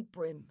wide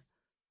brim.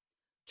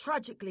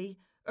 Tragically,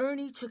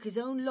 Ernie took his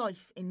own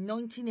life in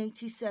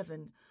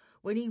 1987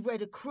 when he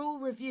read a cruel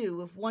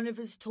review of one of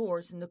his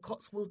tours in the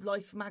Cotswold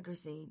Life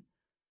magazine.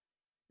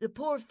 The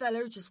poor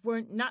feller just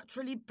weren't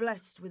naturally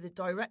blessed with the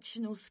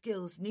directional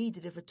skills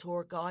needed of a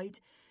tour guide,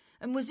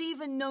 and was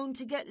even known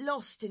to get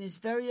lost in his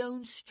very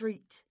own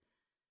street.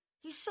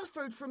 He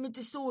suffered from a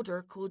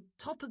disorder called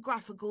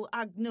topographical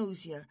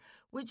agnosia,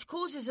 which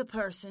causes a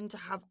person to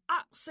have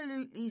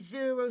absolutely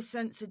zero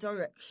sense of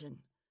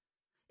direction.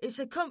 It's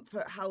a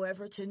comfort,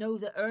 however, to know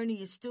that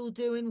Ernie is still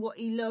doing what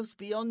he loves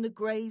beyond the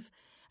grave,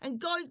 and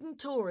guiding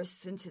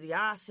tourists into the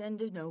arse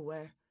end of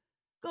nowhere.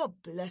 God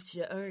bless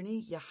you,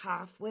 Ernie, you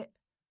half-wit.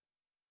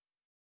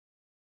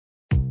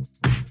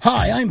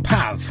 Hi, I'm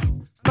Pav.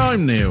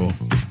 I'm Neil.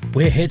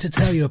 We're here to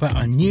tell you about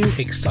our new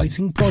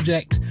exciting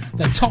project,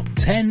 the Top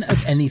 10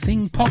 of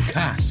Anything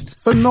podcast.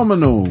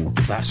 Phenomenal.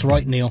 That's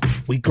right, Neil.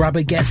 We grab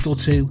a guest or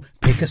two,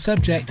 pick a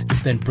subject,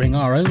 then bring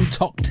our own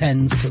top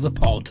 10s to the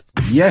pod.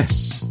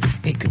 Yes.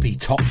 It could be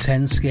top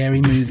 10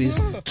 scary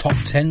movies, top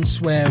 10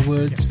 swear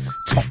words,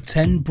 top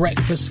 10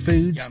 breakfast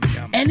foods,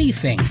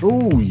 anything.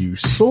 Oh, you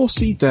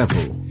saucy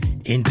devil.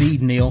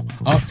 Indeed, Neil.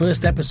 Our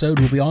first episode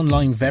will be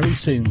online very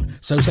soon,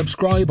 so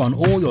subscribe on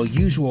all your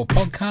usual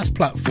podcast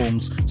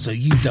platforms so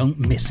you don't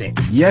miss it.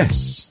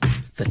 Yes.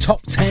 The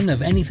Top 10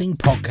 of Anything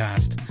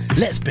podcast.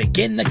 Let's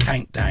begin the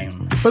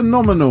countdown.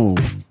 Phenomenal.